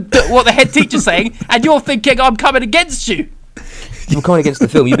about what the head teacher's saying, and you're thinking I'm coming against you. You're coming against the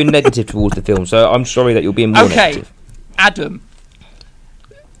film. You've been negative towards the film, so I'm sorry that you're being more negative. Adam,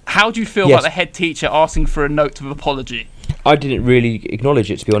 how do you feel about the head teacher asking for a note of apology? I didn't really acknowledge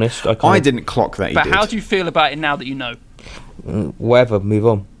it, to be honest. I didn't clock that. But how do you feel about it now that you know? Whatever, move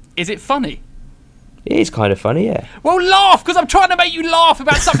on. Is it funny? It is kind of funny, yeah. Well, laugh, because I'm trying to make you laugh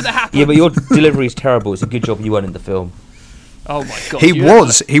about something that happened. Yeah, but your delivery is terrible. It's a good job you weren't in the film. Oh my God.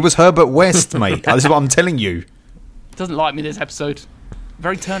 He was Herbert West, mate. That's what I'm telling you. Doesn't like me this episode.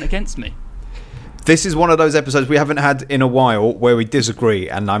 Very turned against me. This is one of those episodes we haven't had in a while where we disagree,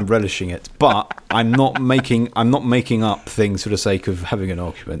 and I'm relishing it. But I'm not making up things for the sake of having an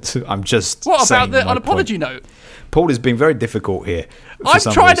argument. I'm just what saying about an my apology point. note? Paul has been very difficult here. I'm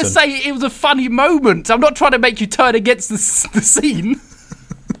trying to say it was a funny moment. I'm not trying to make you turn against the scene.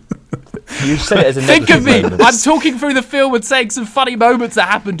 You said it as a Think of negative me. moment. I'm talking through the film and saying some funny moments that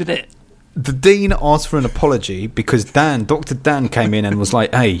happened in it. The Dean asked for an apology because Dr. Dan came in and was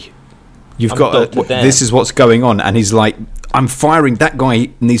like, "Hey, you've got this is what's going on," and he's like, "I'm firing that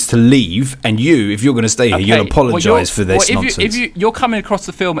guy. Needs to leave, and if you're going to stay here, you'll apologise for this nonsense." You're coming across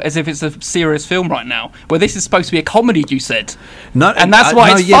the film as if it's a serious film right now, where this is supposed to be a comedy. You said, no, and that's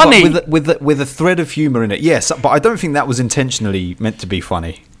why it's funny with a thread of humour in it. Yes, but I don't think that was intentionally meant to be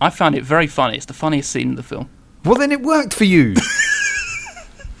funny. I found it very funny. It's the funniest scene in the film. Well, then it worked for you.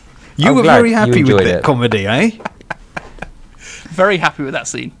 You were very happy with that comedy, eh? Very happy with that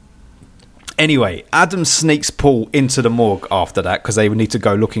scene. Anyway, Adam sneaks Paul into the morgue after that because they would need to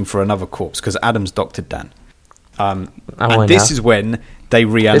go looking for another corpse because Adam's Dr. Dan. And this is when they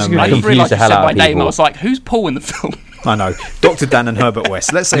reanimate. I didn't realise you said my name. I was like, who's Paul in the film? I know. Dr. Dan and Herbert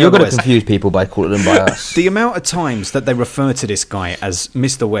West. Let's say you're going to confuse people by calling them by us. The amount of times that they refer to this guy as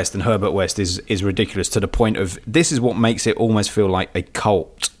Mr. West and Herbert West is ridiculous, to the point of this is what makes it almost feel like a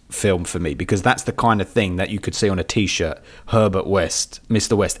cult film for me, because that's the kind of thing that you could see on a t-shirt. Herbert West,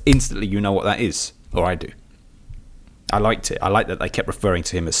 Mr. West, instantly you know what that is, or I do. I liked it. I liked that they kept referring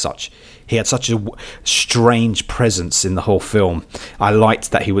to him as such. He had such a strange presence in the whole film. I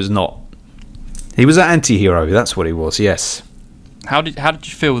liked that he was not. He was an anti-hero. That's what he was. Yes. How did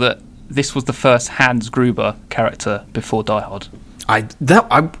you feel that this was the first Hans Gruber character before Die Hard?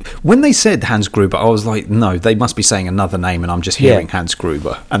 When they said Hans Gruber, I was like, no, they must be saying another name, and I'm just hearing Hans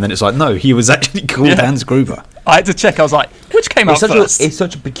Gruber. And then it's like, no, he was actually called Hans Gruber. I had to check. I was like, which came out first? It's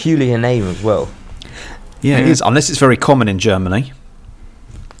such a peculiar name as well. Yeah, it is. Unless it's very common in Germany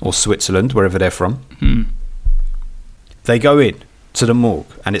or Switzerland, wherever they're from. They go in to the morgue,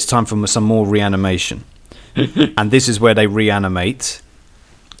 and it's time for some more reanimation. And this is where they reanimate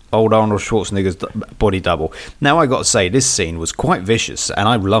old Arnold Schwarzenegger's body double. Now, I got to say, this scene was quite vicious, and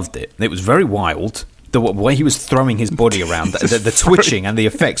I loved it. It was very wild. the way he was throwing his body around, the twitching and the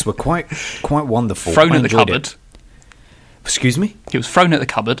effects were quite wonderful. Thrown at the cupboard. Excuse me? He was thrown at the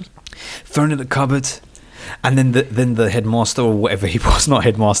cupboard. Thrown at the cupboard. And then the headmaster, or whatever he was, not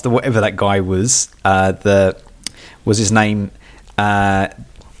headmaster, whatever that guy was, was his name,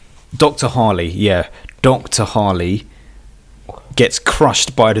 Dr. Harley. Yeah, Dr. Harley gets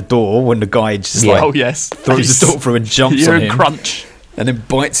crushed by the door when the guy just throws the door through and jumps on him. Crunch. And then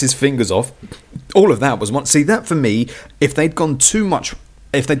bites his fingers off. All of that was one. See, that for me, if they'd gone too much,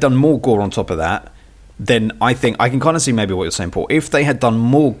 if they'd done more gore on top of that, then I think I can kind of see maybe what you're saying, Paul. If they had done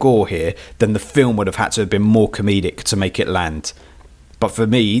more gore here, then the film would have had to have been more comedic to make it land. But for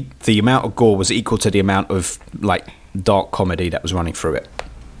me, the amount of gore was equal to the amount of like dark comedy that was running through it.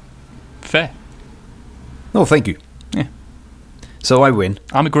 Fair. Oh, thank you. Yeah. So I win.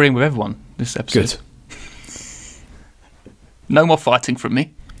 I'm agreeing with everyone this episode. Good. No more fighting from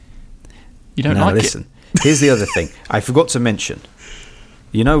me. You don't like listen. Here's the other thing. I forgot to mention.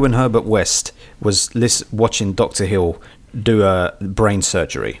 You know when Herbert West was watching Dr. Hill do a brain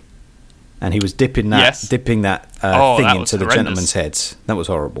surgery, and he was dipping that thing into the gentleman's heads? That was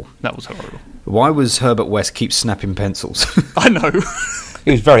horrible. That was horrible. Why was Herbert West keep snapping pencils? I know.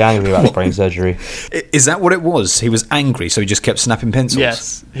 He was very angry about the brain surgery. Is that what it was? He was angry, so he just kept snapping pencils?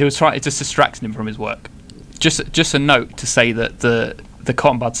 Yes. He was trying, it just distracting him from his work. Just a note to say that the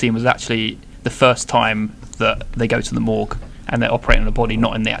cotton bud scene was actually the first time that they go to the morgue and they're operating on a body,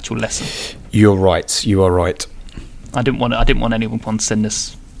 not in the actual lesson. You're right. You are right. I didn't want anyone to send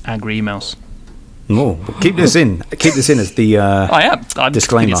us angry emails. No, keep this in. Keep this in as the I'm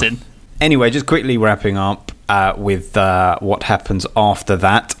disclaimer. This in. Anyway, just quickly wrapping up with what happens after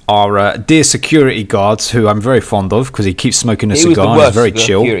that. Our dear security guards, who I'm very fond of because he keeps smoking a cigar and is very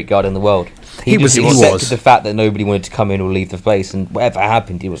chill. Security guard in the world. He accepted the fact that nobody wanted to come in or leave the place, and whatever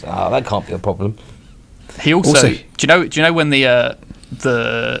happened, he was like, that can't be a problem. He also do you know when this?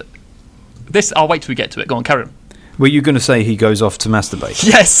 I'll wait till we get to it. Go on, carry on. Were you going to say he goes off to masturbate?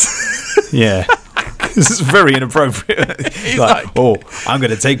 Yes. Yeah. This is very inappropriate. He's like, I'm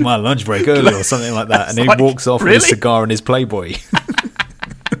going to take my lunch break early or something like that, and he walks off with his cigar and his Playboy.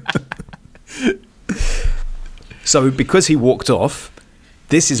 So because he walked off,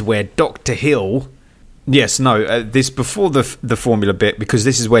 this is where Dr. Hill. This before the formula bit, because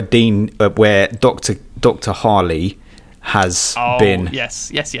this is where where Dr. Harley has been.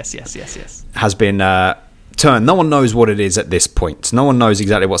 Yes. Has been turned. No one knows what it is at this point. No one knows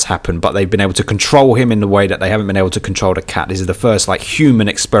exactly what's happened, but they've been able to control him in the way that they haven't been able to control the cat. This is the first human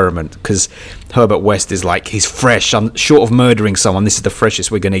experiment, because Herbert West is he's fresh. I'm short of murdering someone. This is the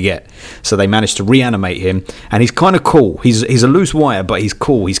freshest we're going to get. So they managed to reanimate him, and he's kind of cool. He's a loose wire, but he's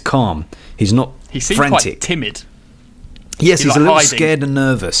cool. He's calm. He's not He seems frantic. quite timid. Yes, he's a little hiding. scared and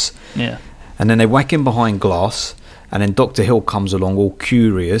nervous. Yeah. And then they whack him behind glass, and then Dr. Hill comes along all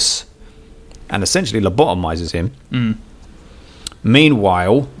curious and essentially lobotomizes him. Mm.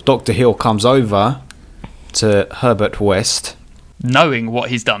 Meanwhile, Dr. Hill comes over to Herbert West, knowing what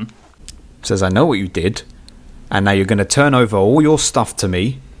he's done. Says, I know what you did, and now you're going to turn over all your stuff to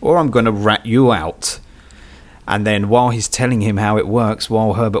me, or I'm going to rat you out. And then while he's telling him how it works,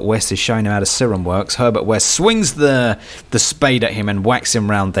 while Herbert West is showing him how the serum works, Herbert West swings the spade at him and whacks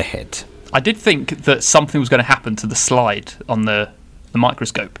him round the head. I did think that something was going to happen to the slide on the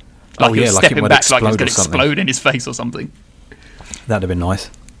microscope. He was like stepping it might back like he was explode going or to something. explode in his face or something. That'd have been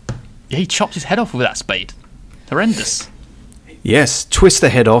nice. Yeah, he chopped his head off with that spade. Horrendous. Yes, twist the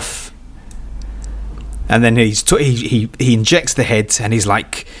head off, and then he injects the head, and he's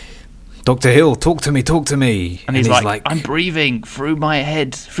like, Dr. Hill, talk to me. And he's like, I'm breathing through my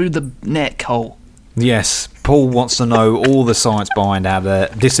head, through the neck hole. Yes, Paul wants to know all the science behind how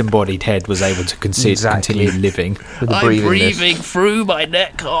the disembodied head was able to continue living. I'm breathing through my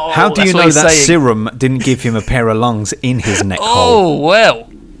neck hole. How do you know that serum didn't give him a pair of lungs in his neck hole? Oh,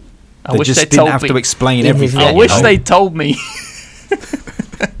 well. I wish they didn't have to explain everything. I wish they told me.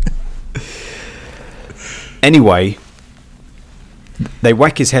 Anyway, they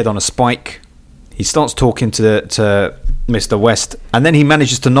whack his head on a spike. He starts talking to Mr. West, and then he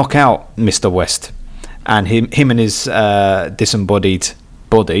manages to knock out Mr. West. And him and his disembodied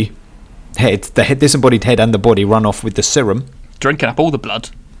body, the disembodied head and the body run off with the serum. Drinking up all the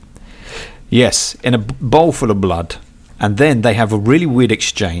blood. Yes, in a bowl full of blood. And then they have a really weird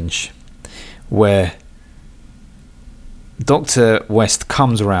exchange where Herbert West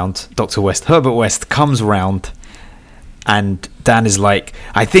comes around, and Dan is like,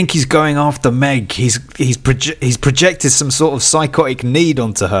 I think he's going after Meg. He's projected some sort of psychotic need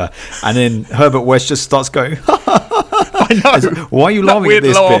onto her. And then Herbert West just starts going, I know. Why are you laughing at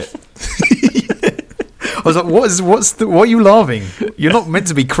this bit? I was like, what are you laughing? You're not meant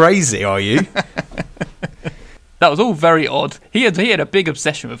to be crazy, are you? That was all very odd. He had a big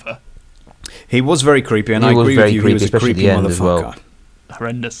obsession with her. He was very creepy, and He I was agree very with you. creepy, He was a especially at creepy the end as motherfucker. well.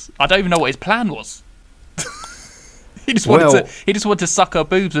 Horrendous. I don't even know what his plan was. He just Well- wanted to suck her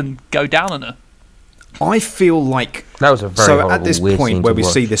boobs and go down on her. I feel like That was a very so horrible, at this weird point scene where to we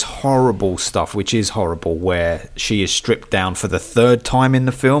watch. see this horrible stuff, which is horrible, where she is stripped down for the third time in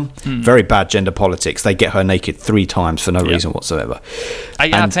the film. Very bad gender politics. They get her naked 3 times for no reason whatsoever.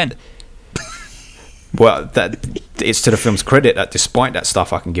 8 out of And- 10. Well, that it's to the film's credit that despite that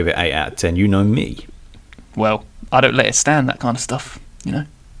stuff, I can give it 8 out of 10. You know me. Well, I don't let it stand, that kind of stuff, you know.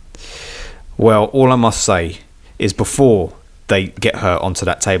 Well, all I must say is before they get her onto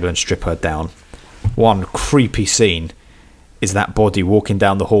that table and strip her down, one creepy scene is that body walking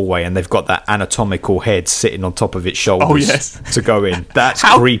down the hallway and they've got that anatomical head sitting on top of its shoulders Oh, yes. to go in. That's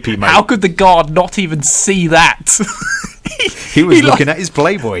How creepy, mate. How could the guard not even see that? He was he looking at his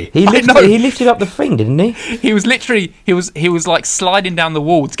Playboy. He I know. lifted up the thing, didn't he? He was literally he was like sliding down the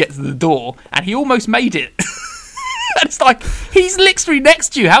wall to get to the door, and he almost made it. And it's like he's literally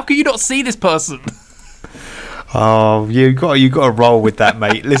next to you. How can you not see this person? Oh, you got to roll with that,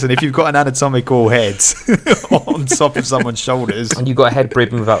 mate. Listen, if you've got an anatomical head on top of someone's shoulders, And you got a head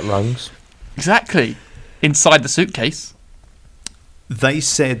breathing without lungs. Exactly. Inside the suitcase. they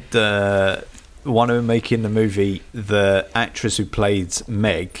said one of them making the movie, the actress who played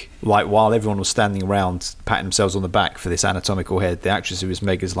Meg, like while everyone was standing around patting themselves on the back for this anatomical head, the actress who was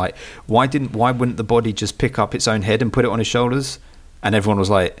Meg is like, why wouldn't the body just pick up its own head and put it on his shoulders? And everyone was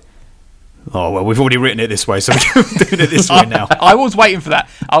like, oh well, we've already written it this way, so we're doing it this way now. I was waiting for that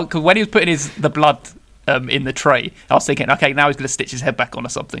because when he was putting the blood in the tray, I was thinking, okay, now he's going to stitch his head back on or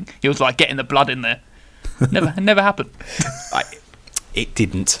something. He was like getting the blood in there. Never happened. It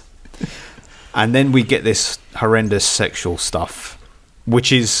didn't. And then we get this horrendous sexual stuff,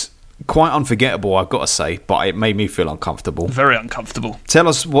 which is quite unforgettable, I've got to say, but it made me feel uncomfortable. Very uncomfortable. Tell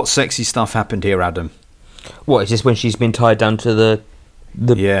us what sexy stuff happened here, Adam. What, is this when she's been tied down to the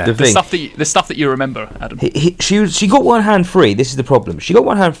Yeah. the The thing? stuff that you remember, Adam. She got one hand free. This is the problem. She got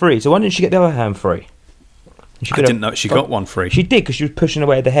one hand free, so why didn't she get the other hand free? She I could have- didn't know she got one free. She did because she was pushing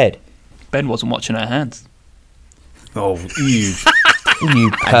away at the head. Ben wasn't watching her hands. Oh, you.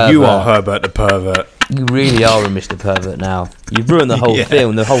 You pervert. And you are Herbert the pervert. You really are a Mr. Pervert now. You've ruined the whole Yeah.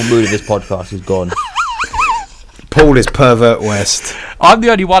 film. The whole mood of this podcast is gone. Paul is pervert West. I'm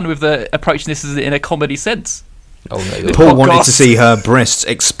the only one with approaching this as in a comedy sense. Oh no, you're Paul wanted podcast. to see her breasts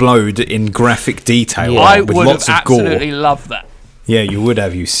explode in graphic detail Yeah. I with would lots have of gore. absolutely loved that. Yeah, you would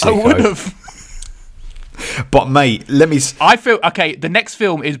have, you I would sicko. have. But mate, let me. I feel okay. The next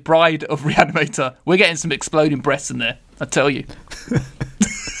film is Bride of Reanimator. We're getting some exploding breasts in there. I tell you.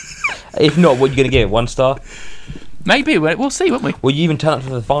 If not, what are you going to give it? 1 star? Maybe we'll see, won't we, Will you even turn up for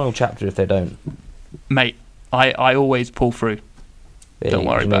the final chapter if they don't? mate? I always pull through. Yeah, Don't his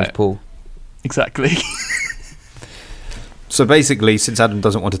worry name's about it. Paul. Exactly. So basically, since Adam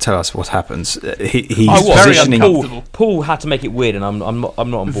doesn't want to tell us what happens, he's I was very positioning. uncomfortable. Paul had to make it weird, and I'm not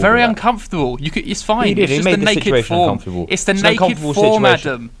on board. Very with that. uncomfortable. It's fine. He did, It's he just made the the naked situation form. uncomfortable. It's the It's an naked uncomfortable form,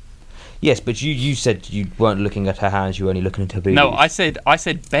 situation. Adam. Yes, but you said you weren't looking at her hands. You were only looking at her boobies. No, I said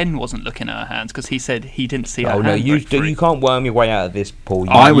Ben wasn't looking at her hands because he said he didn't see her Oh no, hand you break free. you can't worm your way out of this, Paul.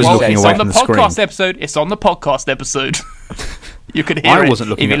 You, I was you looking said- away It's on from the the screen. podcast episode. It's on the podcast episode. You could hear I it wasn't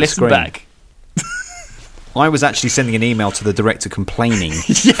looking if you at the listen screen. back. I was actually sending an email to the director complaining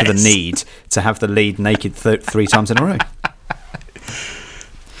for the Yes. need to have the lead naked 3 times in a row.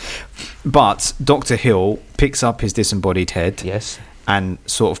 But Dr. Hill picks up his disembodied head Yes. and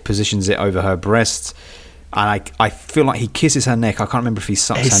sort of positions it over her breast. And I feel like he kisses her neck. I can't remember if he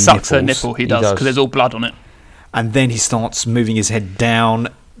sucks He her sucks her nipples. nipple. He He does does. because there's all blood on it. And then he starts moving his head down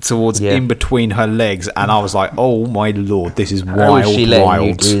towards Yeah. in between her legs. And I was like, oh my lord, this is How is wild, she letting you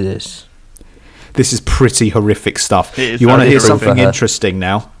wild. do this? This is pretty horrific stuff. It is You want to very hear horrific something for her. interesting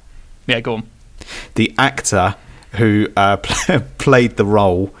now? Yeah, go on. The actor who played the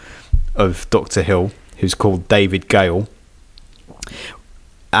role of Dr. Hill, who's called David Gale,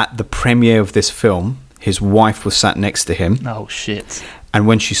 at the premiere of this film, his wife was sat next to him, Oh shit. and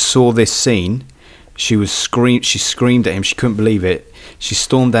when she saw this scene, she screamed at him. She couldn't believe it. She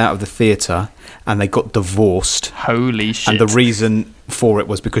stormed out of the theatre, and they got divorced. Holy shit. And the reason for it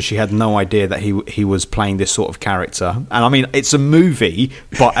was because she had no idea that he was playing this sort of character. And I mean, it's a movie,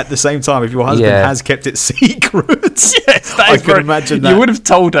 but at the same time, if your husband Yeah. has kept it secret, Yes, that I is can very- imagine that. You would have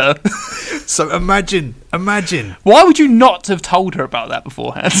told her. So imagine, Why would you not have told her about that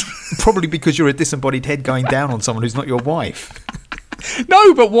beforehand? probably because you're a disembodied head going down on someone who's not your wife.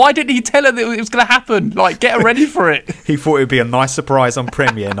 No, but why didn't he tell her that it was going to happen? Like, get her ready for it. He thought it would be a nice surprise on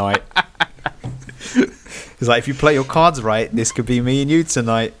premiere night. He's like, if you play your cards right, this could be me and you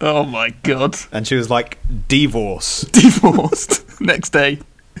tonight. Oh my God. And she was like, divorce. Divorced. Next day.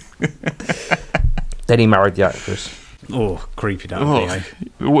 Then he married the actress. Oh, creepy, that would be, eh?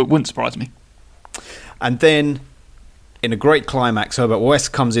 It wouldn't surprise me. And then, in a great climax, Herbert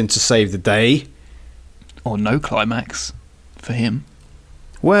West comes in to save the day. Or no climax for him.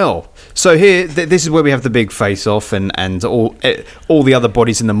 Well, so here, this is where we have the big face-off, and all the other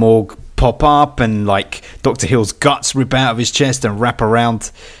bodies in the morgue pop up, and like Dr. Hill's guts rip out of his chest and wrap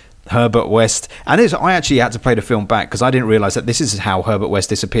around Herbert West. And I actually had to play the film back because I didn't realise that this is how Herbert West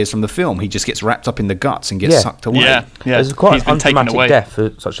disappears from the film. He just gets wrapped up in the guts and gets sucked away. Yeah. It's quite He's an been taken undramatic away. death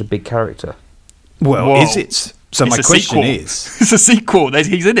for such a big character. Well, Whoa. is it? So my It's a question sequel. is... It's a sequel.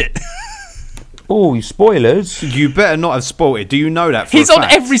 He's in it. Oh, spoilers. You better not have spoiled it. Do you know that for He's a on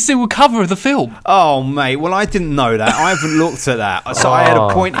fact? every single cover of the film. Oh, mate. Well, I didn't know that. I haven't looked at that. So I had a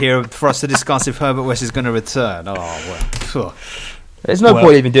point here for us to discuss if Herbert West is going to return. Oh, well. There's no Well,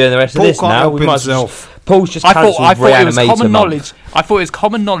 point even doing the rest of Paul this can't now. help We might as well himself. Paul's just I cancelled thought it was Reanimator common month. knowledge. I thought it was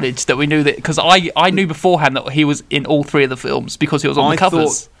common knowledge that we knew that because I knew beforehand that he was in all three of the films because he was on the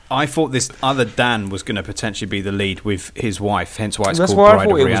covers. I thought this other Dan was going to potentially be the lead with his wife, hence why it's That's called why I Bride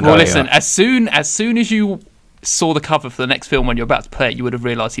thought of it was Reanimator. Well, listen. As soon as you saw the cover for the next film when you're about to play it, you would have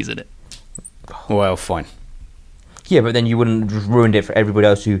realised he's in it. Well, fine. Yeah, but then you wouldn't have ruined it for everybody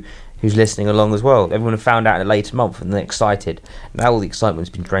else who's listening along as well. Everyone have found out in a later month and they're excited. Now all the excitement's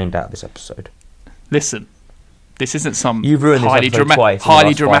been drained out of this episode. Listen, this isn't some You've ruined this highly, episode twice in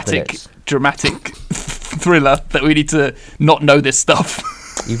the last 5 minutes. dramatic thriller that we need to not know this stuff.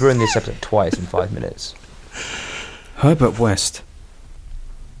 You've ruined this episode twice in 5 minutes. Herbert West,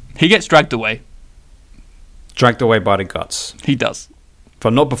 He gets dragged away. dragged away by the guts. He does.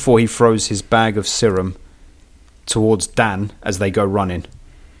 But not before he throws his bag of serum towards Dan as they go running.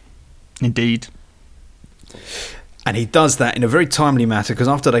 Indeed. And he does that in a very timely manner because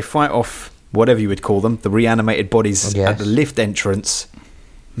after they fight off whatever you would call them, the reanimated bodies Yes. at the lift entrance,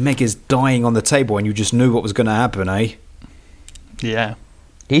 Meg is dying on the table and you just knew what was going to happen, eh? Yeah.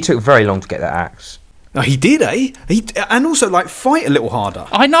 He took very long to get that axe. Oh, he did, eh? And also, like, fight a little harder.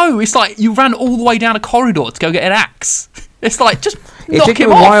 I know. It's like you ran all the way down a corridor to go get an axe. It's like, just It knock took him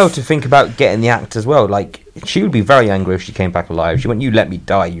him a off. while to think about getting the axe as well. Like, she would be very angry if she came back alive. She went, "You let me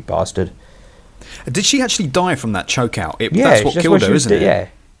die, you bastard." Did she actually die from that chokeout? Yeah, That's what just killed she her, was isn't it? Yeah.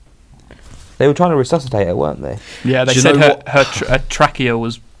 They were trying to resuscitate her, weren't they? Yeah, they Do you said know her trachea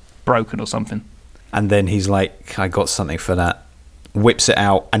was broken or something. And then he's like, I got something for that. Whips it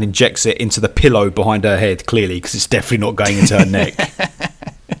out and injects it into the pillow behind her head, clearly, because it's definitely not going into her neck.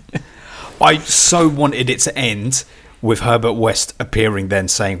 I so wanted it to end with Herbert West appearing then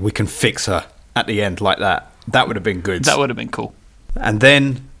saying, we can fix her at the end like that. That would have been good. That would have been cool. And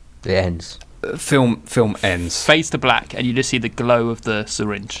then It ends. film ends. Fades to black, and you just see the glow of the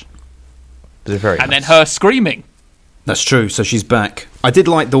syringe, It was very and nice. then her screaming. That's true, so she's back. I did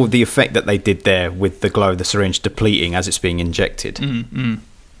like the effect that they did there with the glow of the syringe depleting as it's being injected.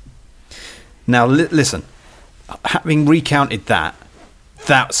 Now, listen, having recounted that,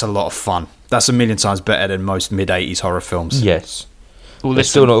 that's a lot of fun. That's a million times better than most mid-80s horror films. Yes. Well, It's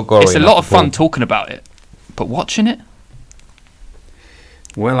still not gory It's a enough lot of to fun pull. talking about it, but watching it,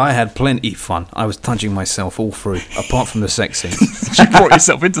 Well, I had plenty of fun. I was touching myself all through, apart from the sex scene. you brought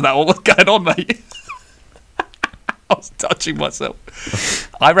yourself into that. What's going on, mate? I was touching myself.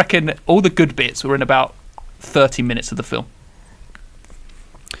 I reckon all the good bits were in about 30 minutes of the film.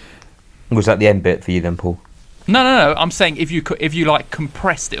 Was that the end bit for you then, Paul? No. I'm saying if you like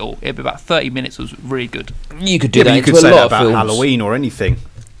compressed it all, it'd be about 30 minutes. Was really good. You could do Yeah, that but you into could a say lot that of about films. Halloween or anything.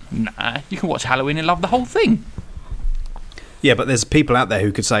 Nah, you can watch Halloween and love the whole thing. Yeah, but there's people out there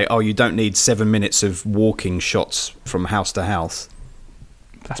who could say, oh, you don't need 7 minutes of walking shots from house to house.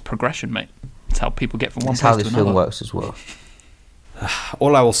 That's progression, mate. That's how people get from one That's how place this to film another. works as well.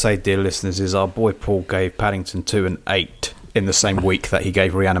 All I will say, dear listeners, is our boy Paul gave Paddington 2 an 8 in the same week that he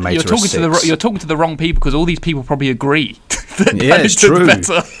gave Reanimator You're talking a 6. you're talking to the wrong people because all these people probably agree that Yeah, it's Paddington's true.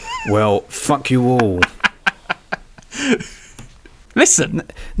 better. Well, fuck you all. Listen,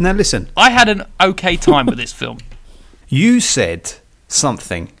 Now listen, I had an okay time with this film. you said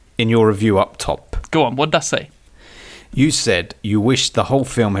something in your review up top. Go on, what did I say? You said you wished the whole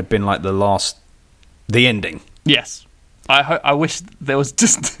film had been like the ending. Yes. I wish there was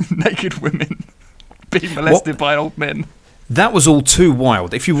just naked women being molested by old men. That was all too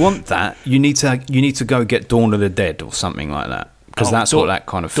wild. If you want that, you need to go get Dawn of the Dead or something like that, because Oh, that's what that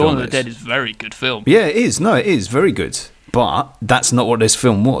kind of film Dawn of the is. Dead is a very good film. Yeah, it is. No, it is very good. But that's not what this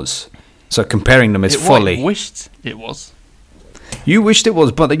film was. So comparing them is It folly. wished it was. You wished it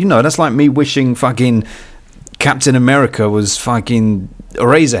was, but that's like me wishing fucking Captain America was fucking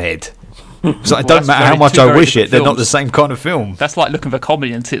Eraserhead. So it don't matter how much I wish it, they're not the same kind of film. That's like looking for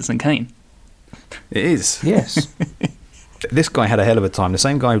comedy in Citizen Kane. It is. Yes. This guy had a hell of a time. The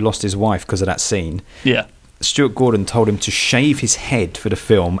same guy who lost his wife because of that scene. Yeah. Stuart Gordon told him to shave his head for the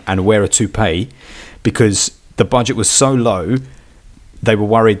film and wear a toupee because the budget was so low. They were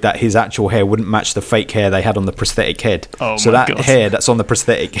worried that his actual hair wouldn't match the fake hair they had on the prosthetic head. Oh, so my that God. hair that's on the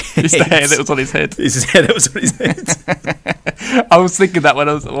prosthetic head... It's the hair that was on his head. It's his hair that was on his head. I was thinking that when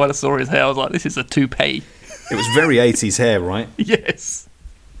I saw his hair, I was like, this is a toupee. It was very 80s hair, right? Yes.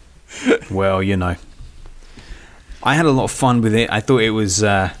 Well, I had a lot of fun with it. I thought it was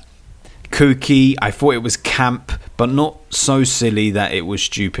kooky. I thought it was camp, but not so silly that it was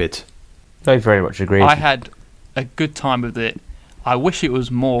stupid. I very much agree. I had a good time with it. I wish it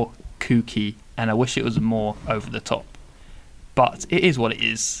was more kooky and I wish it was more over the top. But it is what it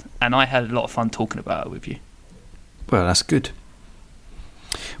is, and I had a lot of fun talking about it with you. Well, that's good.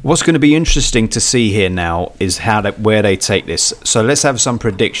 What's going to be interesting to see here now is where they take this. So let's have some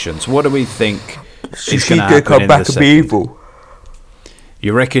predictions. What do we think is going to happen come in back the and be second? evil.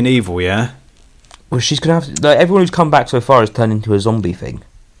 You reckon evil, yeah? Well, she's gonna have to, everyone who's come back so far has turned into a zombie thing.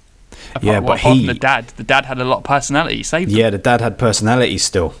 Apart from the dad had a lot of personality. He saved them. Yeah, the dad had personality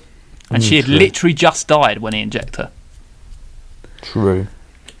still. And she had literally just died when he injected her. True.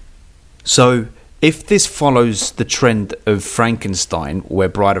 So if this follows the trend of Frankenstein, where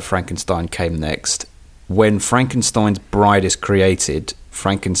Bride of Frankenstein came next, when Frankenstein's bride is created,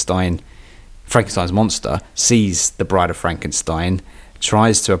 Frankenstein's monster sees the Bride of Frankenstein,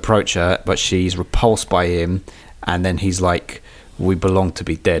 tries to approach her, but she's repulsed by him, and then he's like, we belong to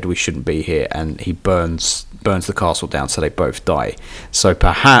be dead, we shouldn't be here, and he burns the castle down so they both die. So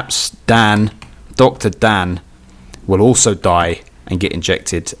perhaps Dr. Dan will also die and get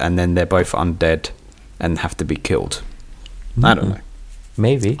injected, and then they're both undead and have to be killed. I don't know.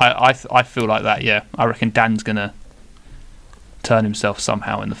 Maybe. I feel like that, yeah. I reckon Dan's going to turn himself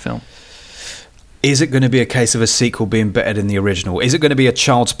somehow in the film. Is it going to be a case of a sequel being better than the original? Is it going to be a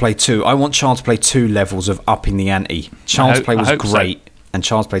Child's Play 2? I want Child's Play 2 levels of upping the ante. Child's Play was great, and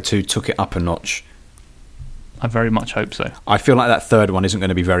Child's Play 2 took it up a notch. I very much hope so. I feel like that third one isn't going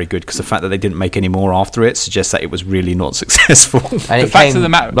to be very good because the fact that they didn't make any more after it suggests that it was really not successful. And it fact came of the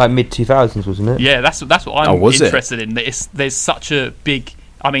matter, like mid-2000s, wasn't it? Yeah, that's what I'm was it? interested in. There's such a big...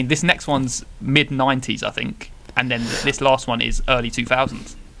 I mean, this next one's mid-90s, I think, and then this last one is early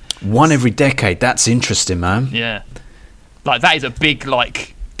 2000s. One every decade. That's interesting, man. Yeah. Like, that is a big,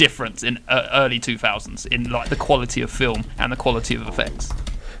 difference in early 2000s in, the quality of film and the quality of effects.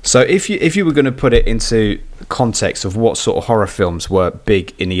 So if you were going to put it into context of what sort of horror films were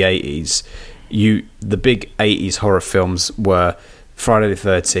big in the 80s, the big 80s horror films were Friday the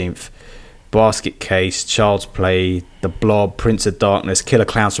 13th, Basket Case, Child's Play, The Blob, Prince of Darkness, Killer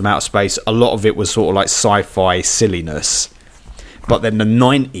Clowns from Outer Space. A lot of it was sort of like sci-fi silliness. But then the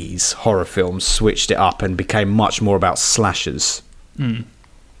 90s horror films switched it up and became much more about slashers. In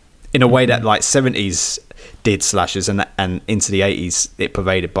a way that 70s did slashers and into the 80s it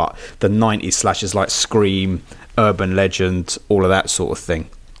pervaded, but the 90s slashers like Scream, Urban Legend, all of that sort of thing.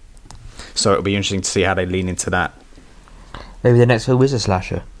 So it'll be interesting to see how they lean into that. Maybe the next film is a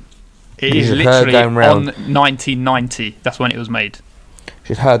slasher. It is Her literally going on round. 1990. That's when it was made.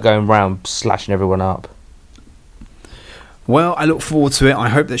 Just her going round slashing everyone up. Well, I look forward to it. I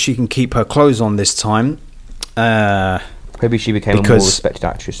hope that she can keep her clothes on this time. Maybe she became a more respected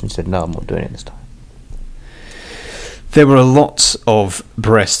actress and said, no, I'm not doing it this time. There were a lot of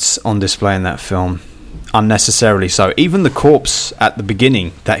breasts on display in that film. Unnecessarily so. Even the corpse at the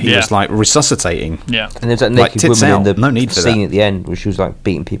beginning that he was resuscitating. Yeah. And there's that naked tits woman out. in the No need for scene that. at the end where she was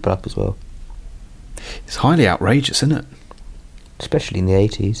beating people up as well. It's highly outrageous, isn't it? Especially in the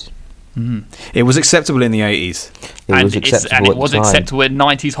 80s. It was acceptable in the 80s. It was acceptable it was acceptable in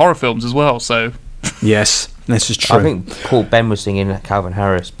 90s horror films as well, so... Yes, this is true. I think Paul Ben was singing Calvin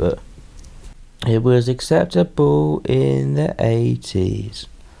Harris, but it was acceptable in the 80s.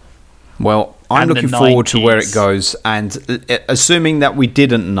 Well, I'm And the looking forward to where 90s. it goes, and assuming that we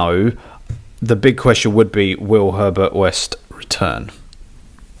didn't know, the big question would be, will Herbert West return?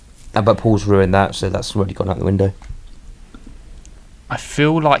 But Paul's ruined that, so that's already gone out the window. I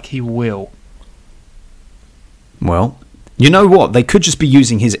feel like he will. Well, you know what? They could just be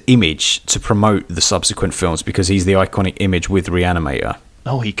using his image to promote the subsequent films because he's the iconic image with Reanimator.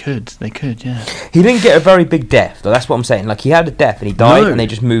 Oh, he could. They could, yeah. He didn't get a very big death, though. That's what I'm saying. Like, he had a death and he died, and they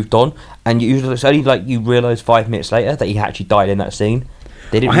just moved on. And it's only like you realise 5 minutes later that he actually died in that scene.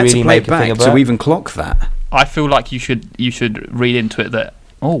 They didn't really make a thing about it to even clock that. I feel like you should read into it that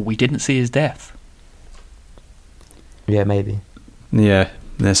we didn't see his death. Yeah, maybe. Yeah,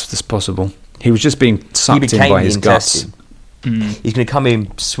 that's possible. He was just being sucked in by his guts. He's going to come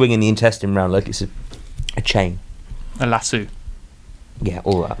in swinging the intestine around like it's a chain. A lasso. Yeah,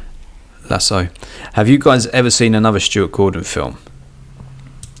 all that. Lasso. Have you guys ever seen another Stuart Gordon film?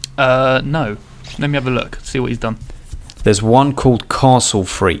 No. Let me have a look. See what he's done. There's one called Castle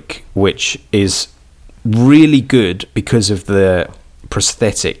Freak, which is really good because of the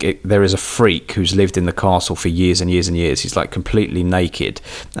prosthetic. There is a freak who's lived in the castle for years and years and years. He's like completely naked,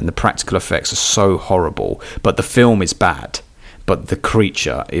 and the practical effects are so horrible. But the film is bad. But the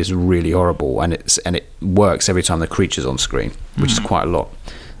creature is really horrible, and it works every time the creature's on screen, which is quite a lot.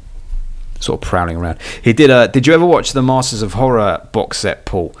 Sort of prowling around. He did. Did you ever watch the Masters of Horror box set,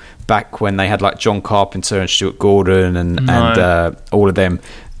 Paul? Back when they had like John Carpenter and Stuart Gordon and all of them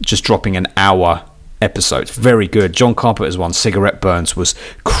just dropping an hour episode. Very good. John Carpenter's one, Cigarette Burns, was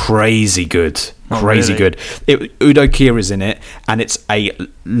crazy good. Crazy good. Udo Kier's in it, and it's a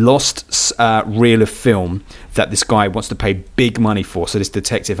lost reel of film that this guy wants to pay big money for. So this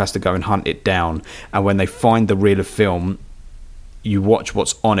detective has to go and hunt it down. And when they find the reel of film, you watch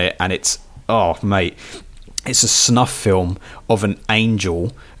what's on it, and it's it's a snuff film of an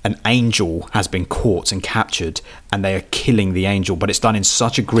angel. An angel has been caught and captured, and they are killing the angel. But it's done in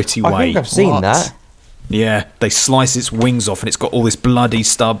such a gritty way. I think I've seen that. Yeah, they slice its wings off, and it's got all this bloody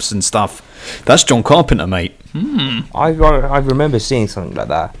stubs and stuff. That's John Carpenter, mate. I remember seeing something like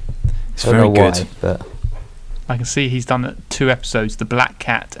that. It's very good. Why, but I can see he's done 2 episodes, The Black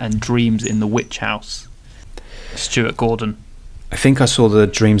Cat and Dreams in the Witch House. Stuart Gordon. I think I saw the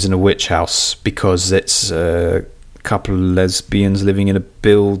Dreams in the Witch House because it's a couple of lesbians living in a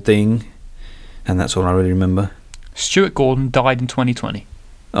building, and that's all I really remember. Stuart Gordon died in 2020.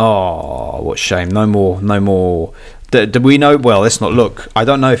 Oh, what shame. No more. Do we know? Well, let's not look. I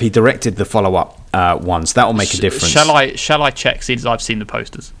don't know if he directed the follow-up ones. That will make a difference. Shall I check, since I've seen the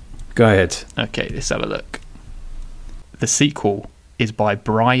posters? Go ahead. Okay, let's have a look. The sequel is by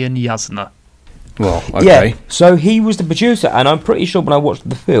Brian Yuzna. Well, okay. Yeah, so he was the producer, and I'm pretty sure when I watched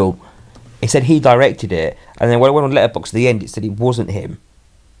the film, it said he directed it, and then when I went on Letterboxd at the end, it said it wasn't him.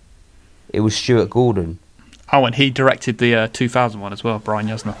 It was Stuart Gordon. Oh, and he directed the 2000 one as well, Brian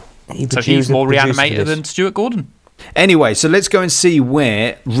Yuzna. So he's more Reanimator than Stuart Gordon. Anyway, so let's go and see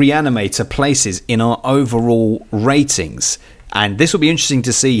where Reanimator places in our overall ratings. And this will be interesting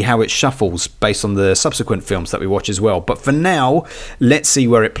to see how it shuffles based on the subsequent films that we watch as well. But for now, let's see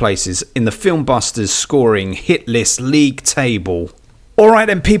where it places in the Filmbusters scoring hit list league table. Alright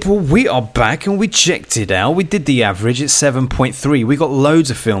then, people, we are back and we checked it out. We did the average at 7.3. We got loads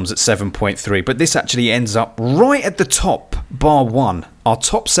of films at 7.3, but this actually ends up right at the top, bar one. Our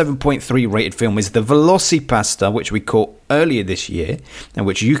top 7.3 rated film is The Velocipasta, which we caught earlier this year, and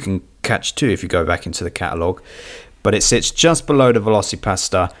which you can catch too if you go back into the catalogue. But it sits just below The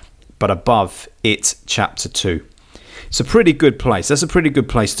Velocipasta, but above It Chapter 2. It's a pretty good place. That's a pretty good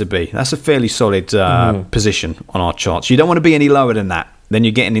place to be. That's a fairly solid position on our charts. You don't want to be any lower than that. Then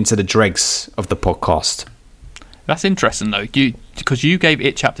you're getting into the dregs of the podcast. That's interesting, though, because you gave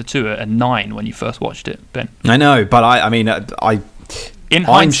It Chapter 2 a 9 when you first watched it, Ben. I know, but I mean, in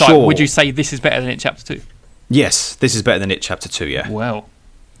hindsight, would you say this is better than It Chapter 2? Yes, this is better than It Chapter 2, yeah. Well,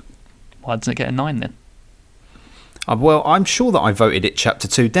 why doesn't it get a 9 then? Well, I'm sure that I voted It Chapter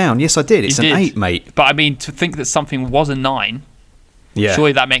 2 down. Yes, I did. It's an 8, mate. But I mean, to think that something was a 9,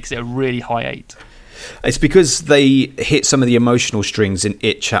 surely that makes it a really high 8. It's because they hit some of the emotional strings in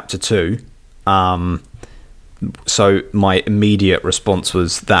It Chapter 2. So my immediate response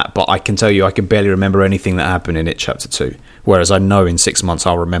was that. But I can tell you, I can barely remember anything that happened in It Chapter 2. Whereas I know in 6 months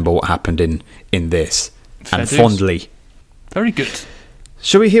I'll remember what happened in this. Fair and dues. Fondly. Very good.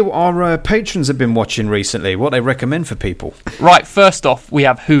 Shall we hear what our patrons have been watching recently? What they recommend for people? Right, first off, we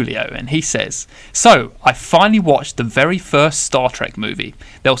have Julio, and he says, so, I finally watched the very first Star Trek movie.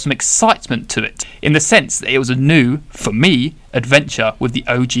 There was some excitement to it, in the sense that it was a new, for me, adventure with the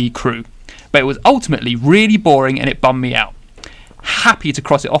OG crew. But it was ultimately really boring and it bummed me out. Happy to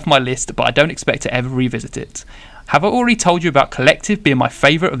cross it off my list, but I don't expect to ever revisit it. Have I already told you about Collective being my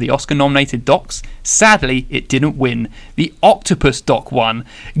favourite of the Oscar-nominated docs? Sadly, it didn't win. The Octopus doc won.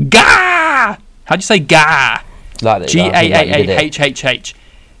 Gah! How'd you say gah? Like G-A-A-A-H-H-H.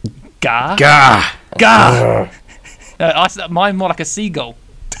 Gah? Gah! Gah! Mine more like a seagull.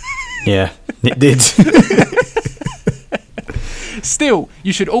 Yeah, it did. Still,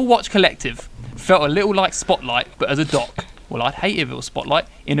 you should all watch Collective. Felt a little like Spotlight, but as a doc. Well, I'd hate if it was Spotlight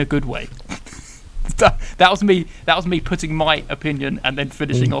in a good way. That was me putting my opinion and then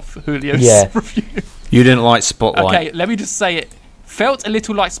finishing off Julio's review. You didn't like Spotlight. Okay, let me just say it. Felt a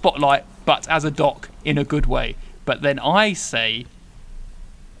little like Spotlight, but as a doc in a good way. But then I say,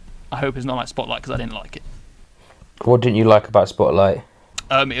 I hope it's not like Spotlight because I didn't like it. What didn't you like about Spotlight?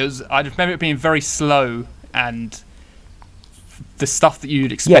 I remember it being very slow and the stuff that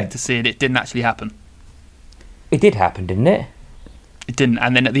you'd expect to see, and it didn't actually happen. It did happen, didn't it? It didn't,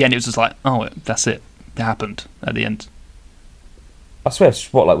 and then at the end it was just like, oh, that's it. It happened at the end. I swear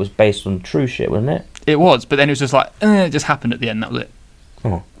Spotlight was based on true shit, wasn't it? It was, but then it was just like, it just happened at the end, that was it.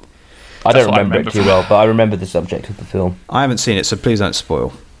 Oh. I don't remember it too well, but I remember the subject of the film. I haven't seen it, so please don't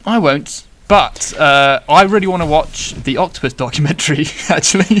spoil. I won't. But I really want to watch the Octopus documentary,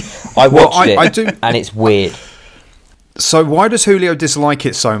 actually. I watched it, I do, and it's weird. So why does Julio dislike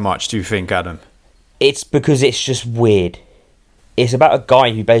it so much, do you think, Adam? It's because it's just weird. It's about a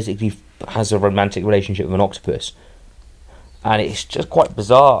guy who basically has a romantic relationship with an octopus. And it's just quite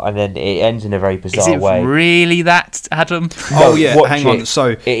bizarre, and then it ends in a very bizarre way. Is it really that, Adam? No, hang on. So,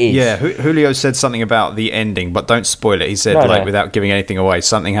 it is. Julio said something about the ending, but don't spoil it. He said, without giving anything away,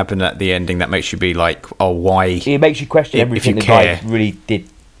 something happened at the ending that makes you be like, oh, why? It makes you question everything the guy really did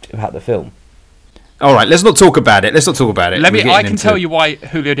about the film. All right, let's not talk about it. I can tell you why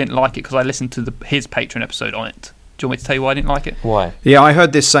Julio didn't like it, because I listened to his Patreon episode on it. Do you want me to tell you why I didn't like it? Why? Yeah, I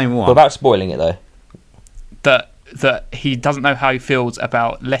heard this same one. Without spoiling it, though. That he doesn't know how he feels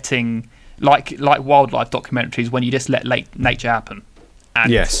about letting, like wildlife documentaries, when you just let nature happen.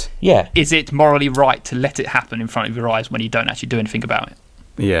 And yes. Yeah. Is it morally right to let it happen in front of your eyes when you don't actually do anything about it?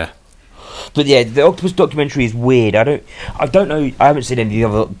 Yeah. But yeah, the octopus documentary is weird. I don't know. I haven't seen any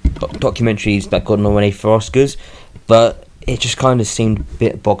of the other documentaries that got nominated for Oscars, but it just kind of seemed a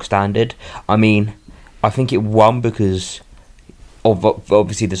bit bog standard. I mean, I think it won because of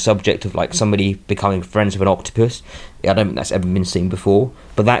obviously the subject of like somebody becoming friends with an octopus. I don't think that's ever been seen before,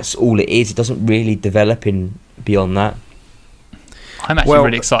 but that's all it is. It doesn't really develop in beyond that. I'm actually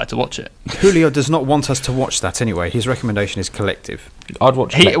really excited to watch it. Julio does not want us to watch that anyway. His recommendation is Collective. I'd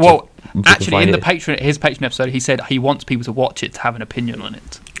watch Collective. Well, actually, in his Patreon episode, he said he wants people to watch it to have an opinion on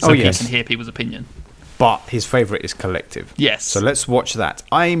it, so he can hear people's opinion. But his favourite is Collective. Yes. So let's watch that.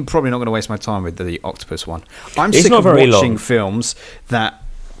 I'm probably not going to waste my time with the octopus one. I'm sick of watching films that...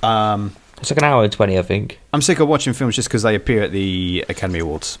 it's like an hour and 20, I think. I'm sick of watching films just because they appear at the Academy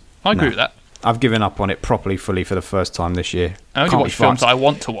Awards. I agree with that. I've given up on it fully for the first time this year. I only watch films I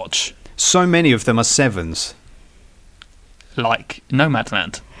want to watch. So many of them are sevens. Like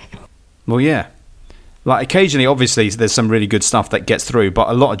Nomadland. Well, yeah. Like, occasionally, obviously, there's some really good stuff that gets through, but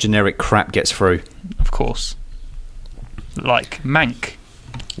a lot of generic crap gets through. Of course. Like Mank.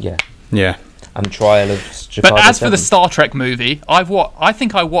 Yeah. Yeah. And Trial of Chicago But as 7. for the Star Trek movie, I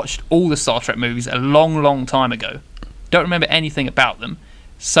think I watched all the Star Trek movies a long time ago. Don't remember anything about them.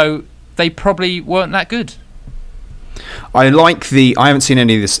 So they probably weren't that good. I haven't seen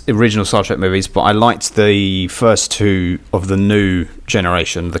any of the original Star Trek movies, but I liked the first two of the new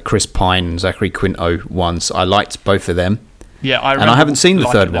generation, the Chris Pine and Zachary Quinto ones. I liked both of them. Yeah, I remember. And I haven't seen the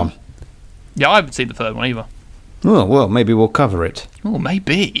third one. Yeah, I haven't seen the third one either. Oh, well, maybe we'll cover it. Oh,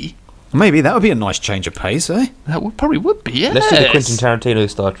 maybe. Maybe that would be a nice change of pace, eh? That probably would be, yes. Let's do the Quentin Tarantino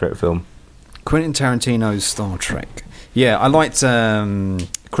Star Trek film. Quentin Tarantino's Star Trek. Yeah, I liked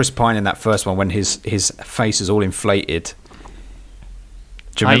Chris Pine in that first one when his face is all inflated.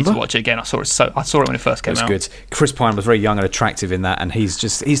 Do you remember? I need to watch it again. I saw it when it first came out. It was good. Chris Pine was very young and attractive in that, and he's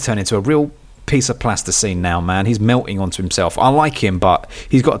turned into a real piece of plasticine now, man. He's melting onto himself. I like him, but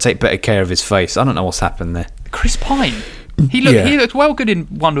he's got to take better care of his face. I don't know what's happened there. Chris Pine. He looked well good in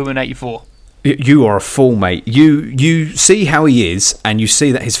Wonder Woman 84. You are a fool, mate. You see how he is, and you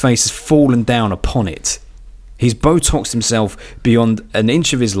see that his face has fallen down upon it. He's Botoxed himself beyond an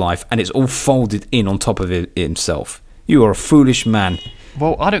inch of his life, and it's all folded in on top of himself. You are a foolish man.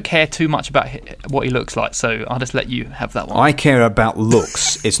 Well, I don't care too much about what he looks like, so I'll just let you have that one. I care about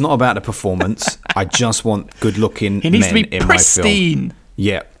looks. It's not about the performance. I just want good-looking men in my film. He needs to be pristine.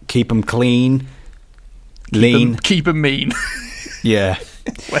 Yeah, keep him clean, lean. Keep him mean. Yeah.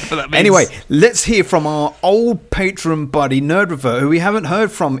 Whatever that means. Anyway, let's hear from our old patron buddy Nerd Revert, who we haven't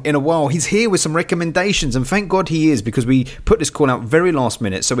heard from in a while. He's here with some recommendations, and thank God he is, because we put this call out very last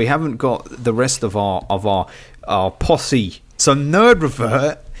minute, so we haven't got the rest of our posse. So Nerd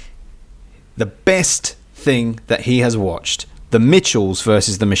Revert, the best thing that he has watched: The Mitchells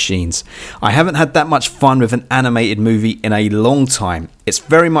versus the Machines. I haven't had that much fun with an animated movie in a long time. It's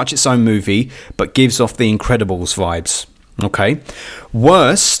very much its own movie, but gives off the Incredibles vibes. Okay.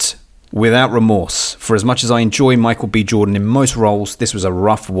 Worst, Without Remorse. For as much as I enjoy Michael B. Jordan in most roles, this was a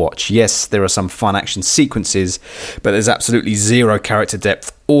rough watch. Yes, there are some fun action sequences, but there's absolutely zero character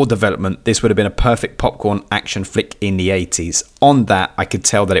depth or development. This would have been a perfect popcorn action flick in the 80s. On that, I could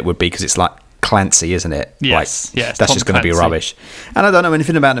tell that it would be, because it's like Clancy, isn't it? Yes, yes. That's Tom just going to be Clancy. rubbish. And I don't know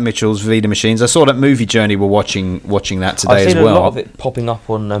anything about the Mitchells, Vida Machines. I saw that Movie Journey were watching that today I've as seen well. a lot of it popping up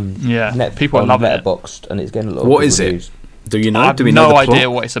on Netflix, people are on loving it. Letterboxd, and it's getting a lot of What good is it? reviews. Do you know? I have Do we know no the plot? idea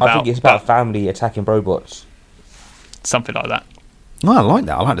what it's about. I think it's about a but family attacking robots. something like that. Oh, I like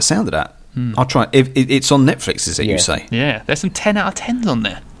that. I like the sound of that. I'll try. If it's on Netflix, is it? Yeah. You say? Yeah, there's some 10 out of 10s on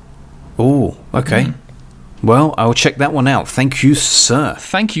there. Oh, okay. Well, I will check that one out. Thank you, sir.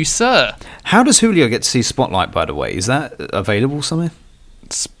 Thank you, sir. How does Julio get to see Spotlight, by the way? Is that available somewhere?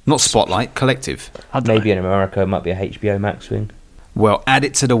 Not Spotlight, Collective. I don't Maybe know. in America, it might be a HBO Max thing. Well, add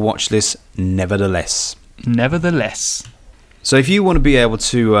it to the watch list, nevertheless. Nevertheless. So if you want to be able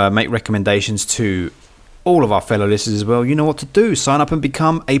to make recommendations to all of our fellow listeners as well, you know what to do. Sign up and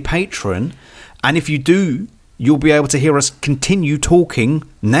become a patron. And if you do, you'll be able to hear us continue talking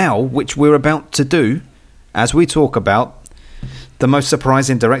now, which we're about to do, as we talk about the most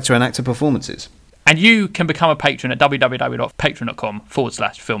surprising director and actor performances. And you can become a patron at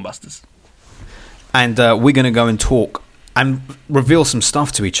www.patreon.com/filmbusters. And we're going to go and talk and reveal some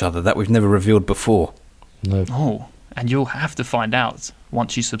stuff to each other that we've never revealed before. No. Oh, and you'll have to find out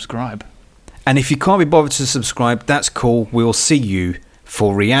once you subscribe. And if you can't be bothered to subscribe, that's cool. We'll see you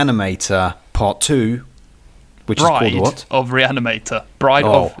for Reanimator Part 2, which Bride is called what? of Reanimator. Bride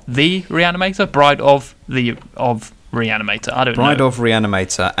Oh. of the Reanimator? Bride of the Reanimator. I don't Bride know. of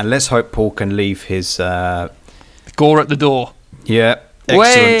Reanimator. And let's hope Paul can leave his... Gore at the door. yeah, excellent.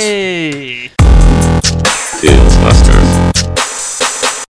 Way!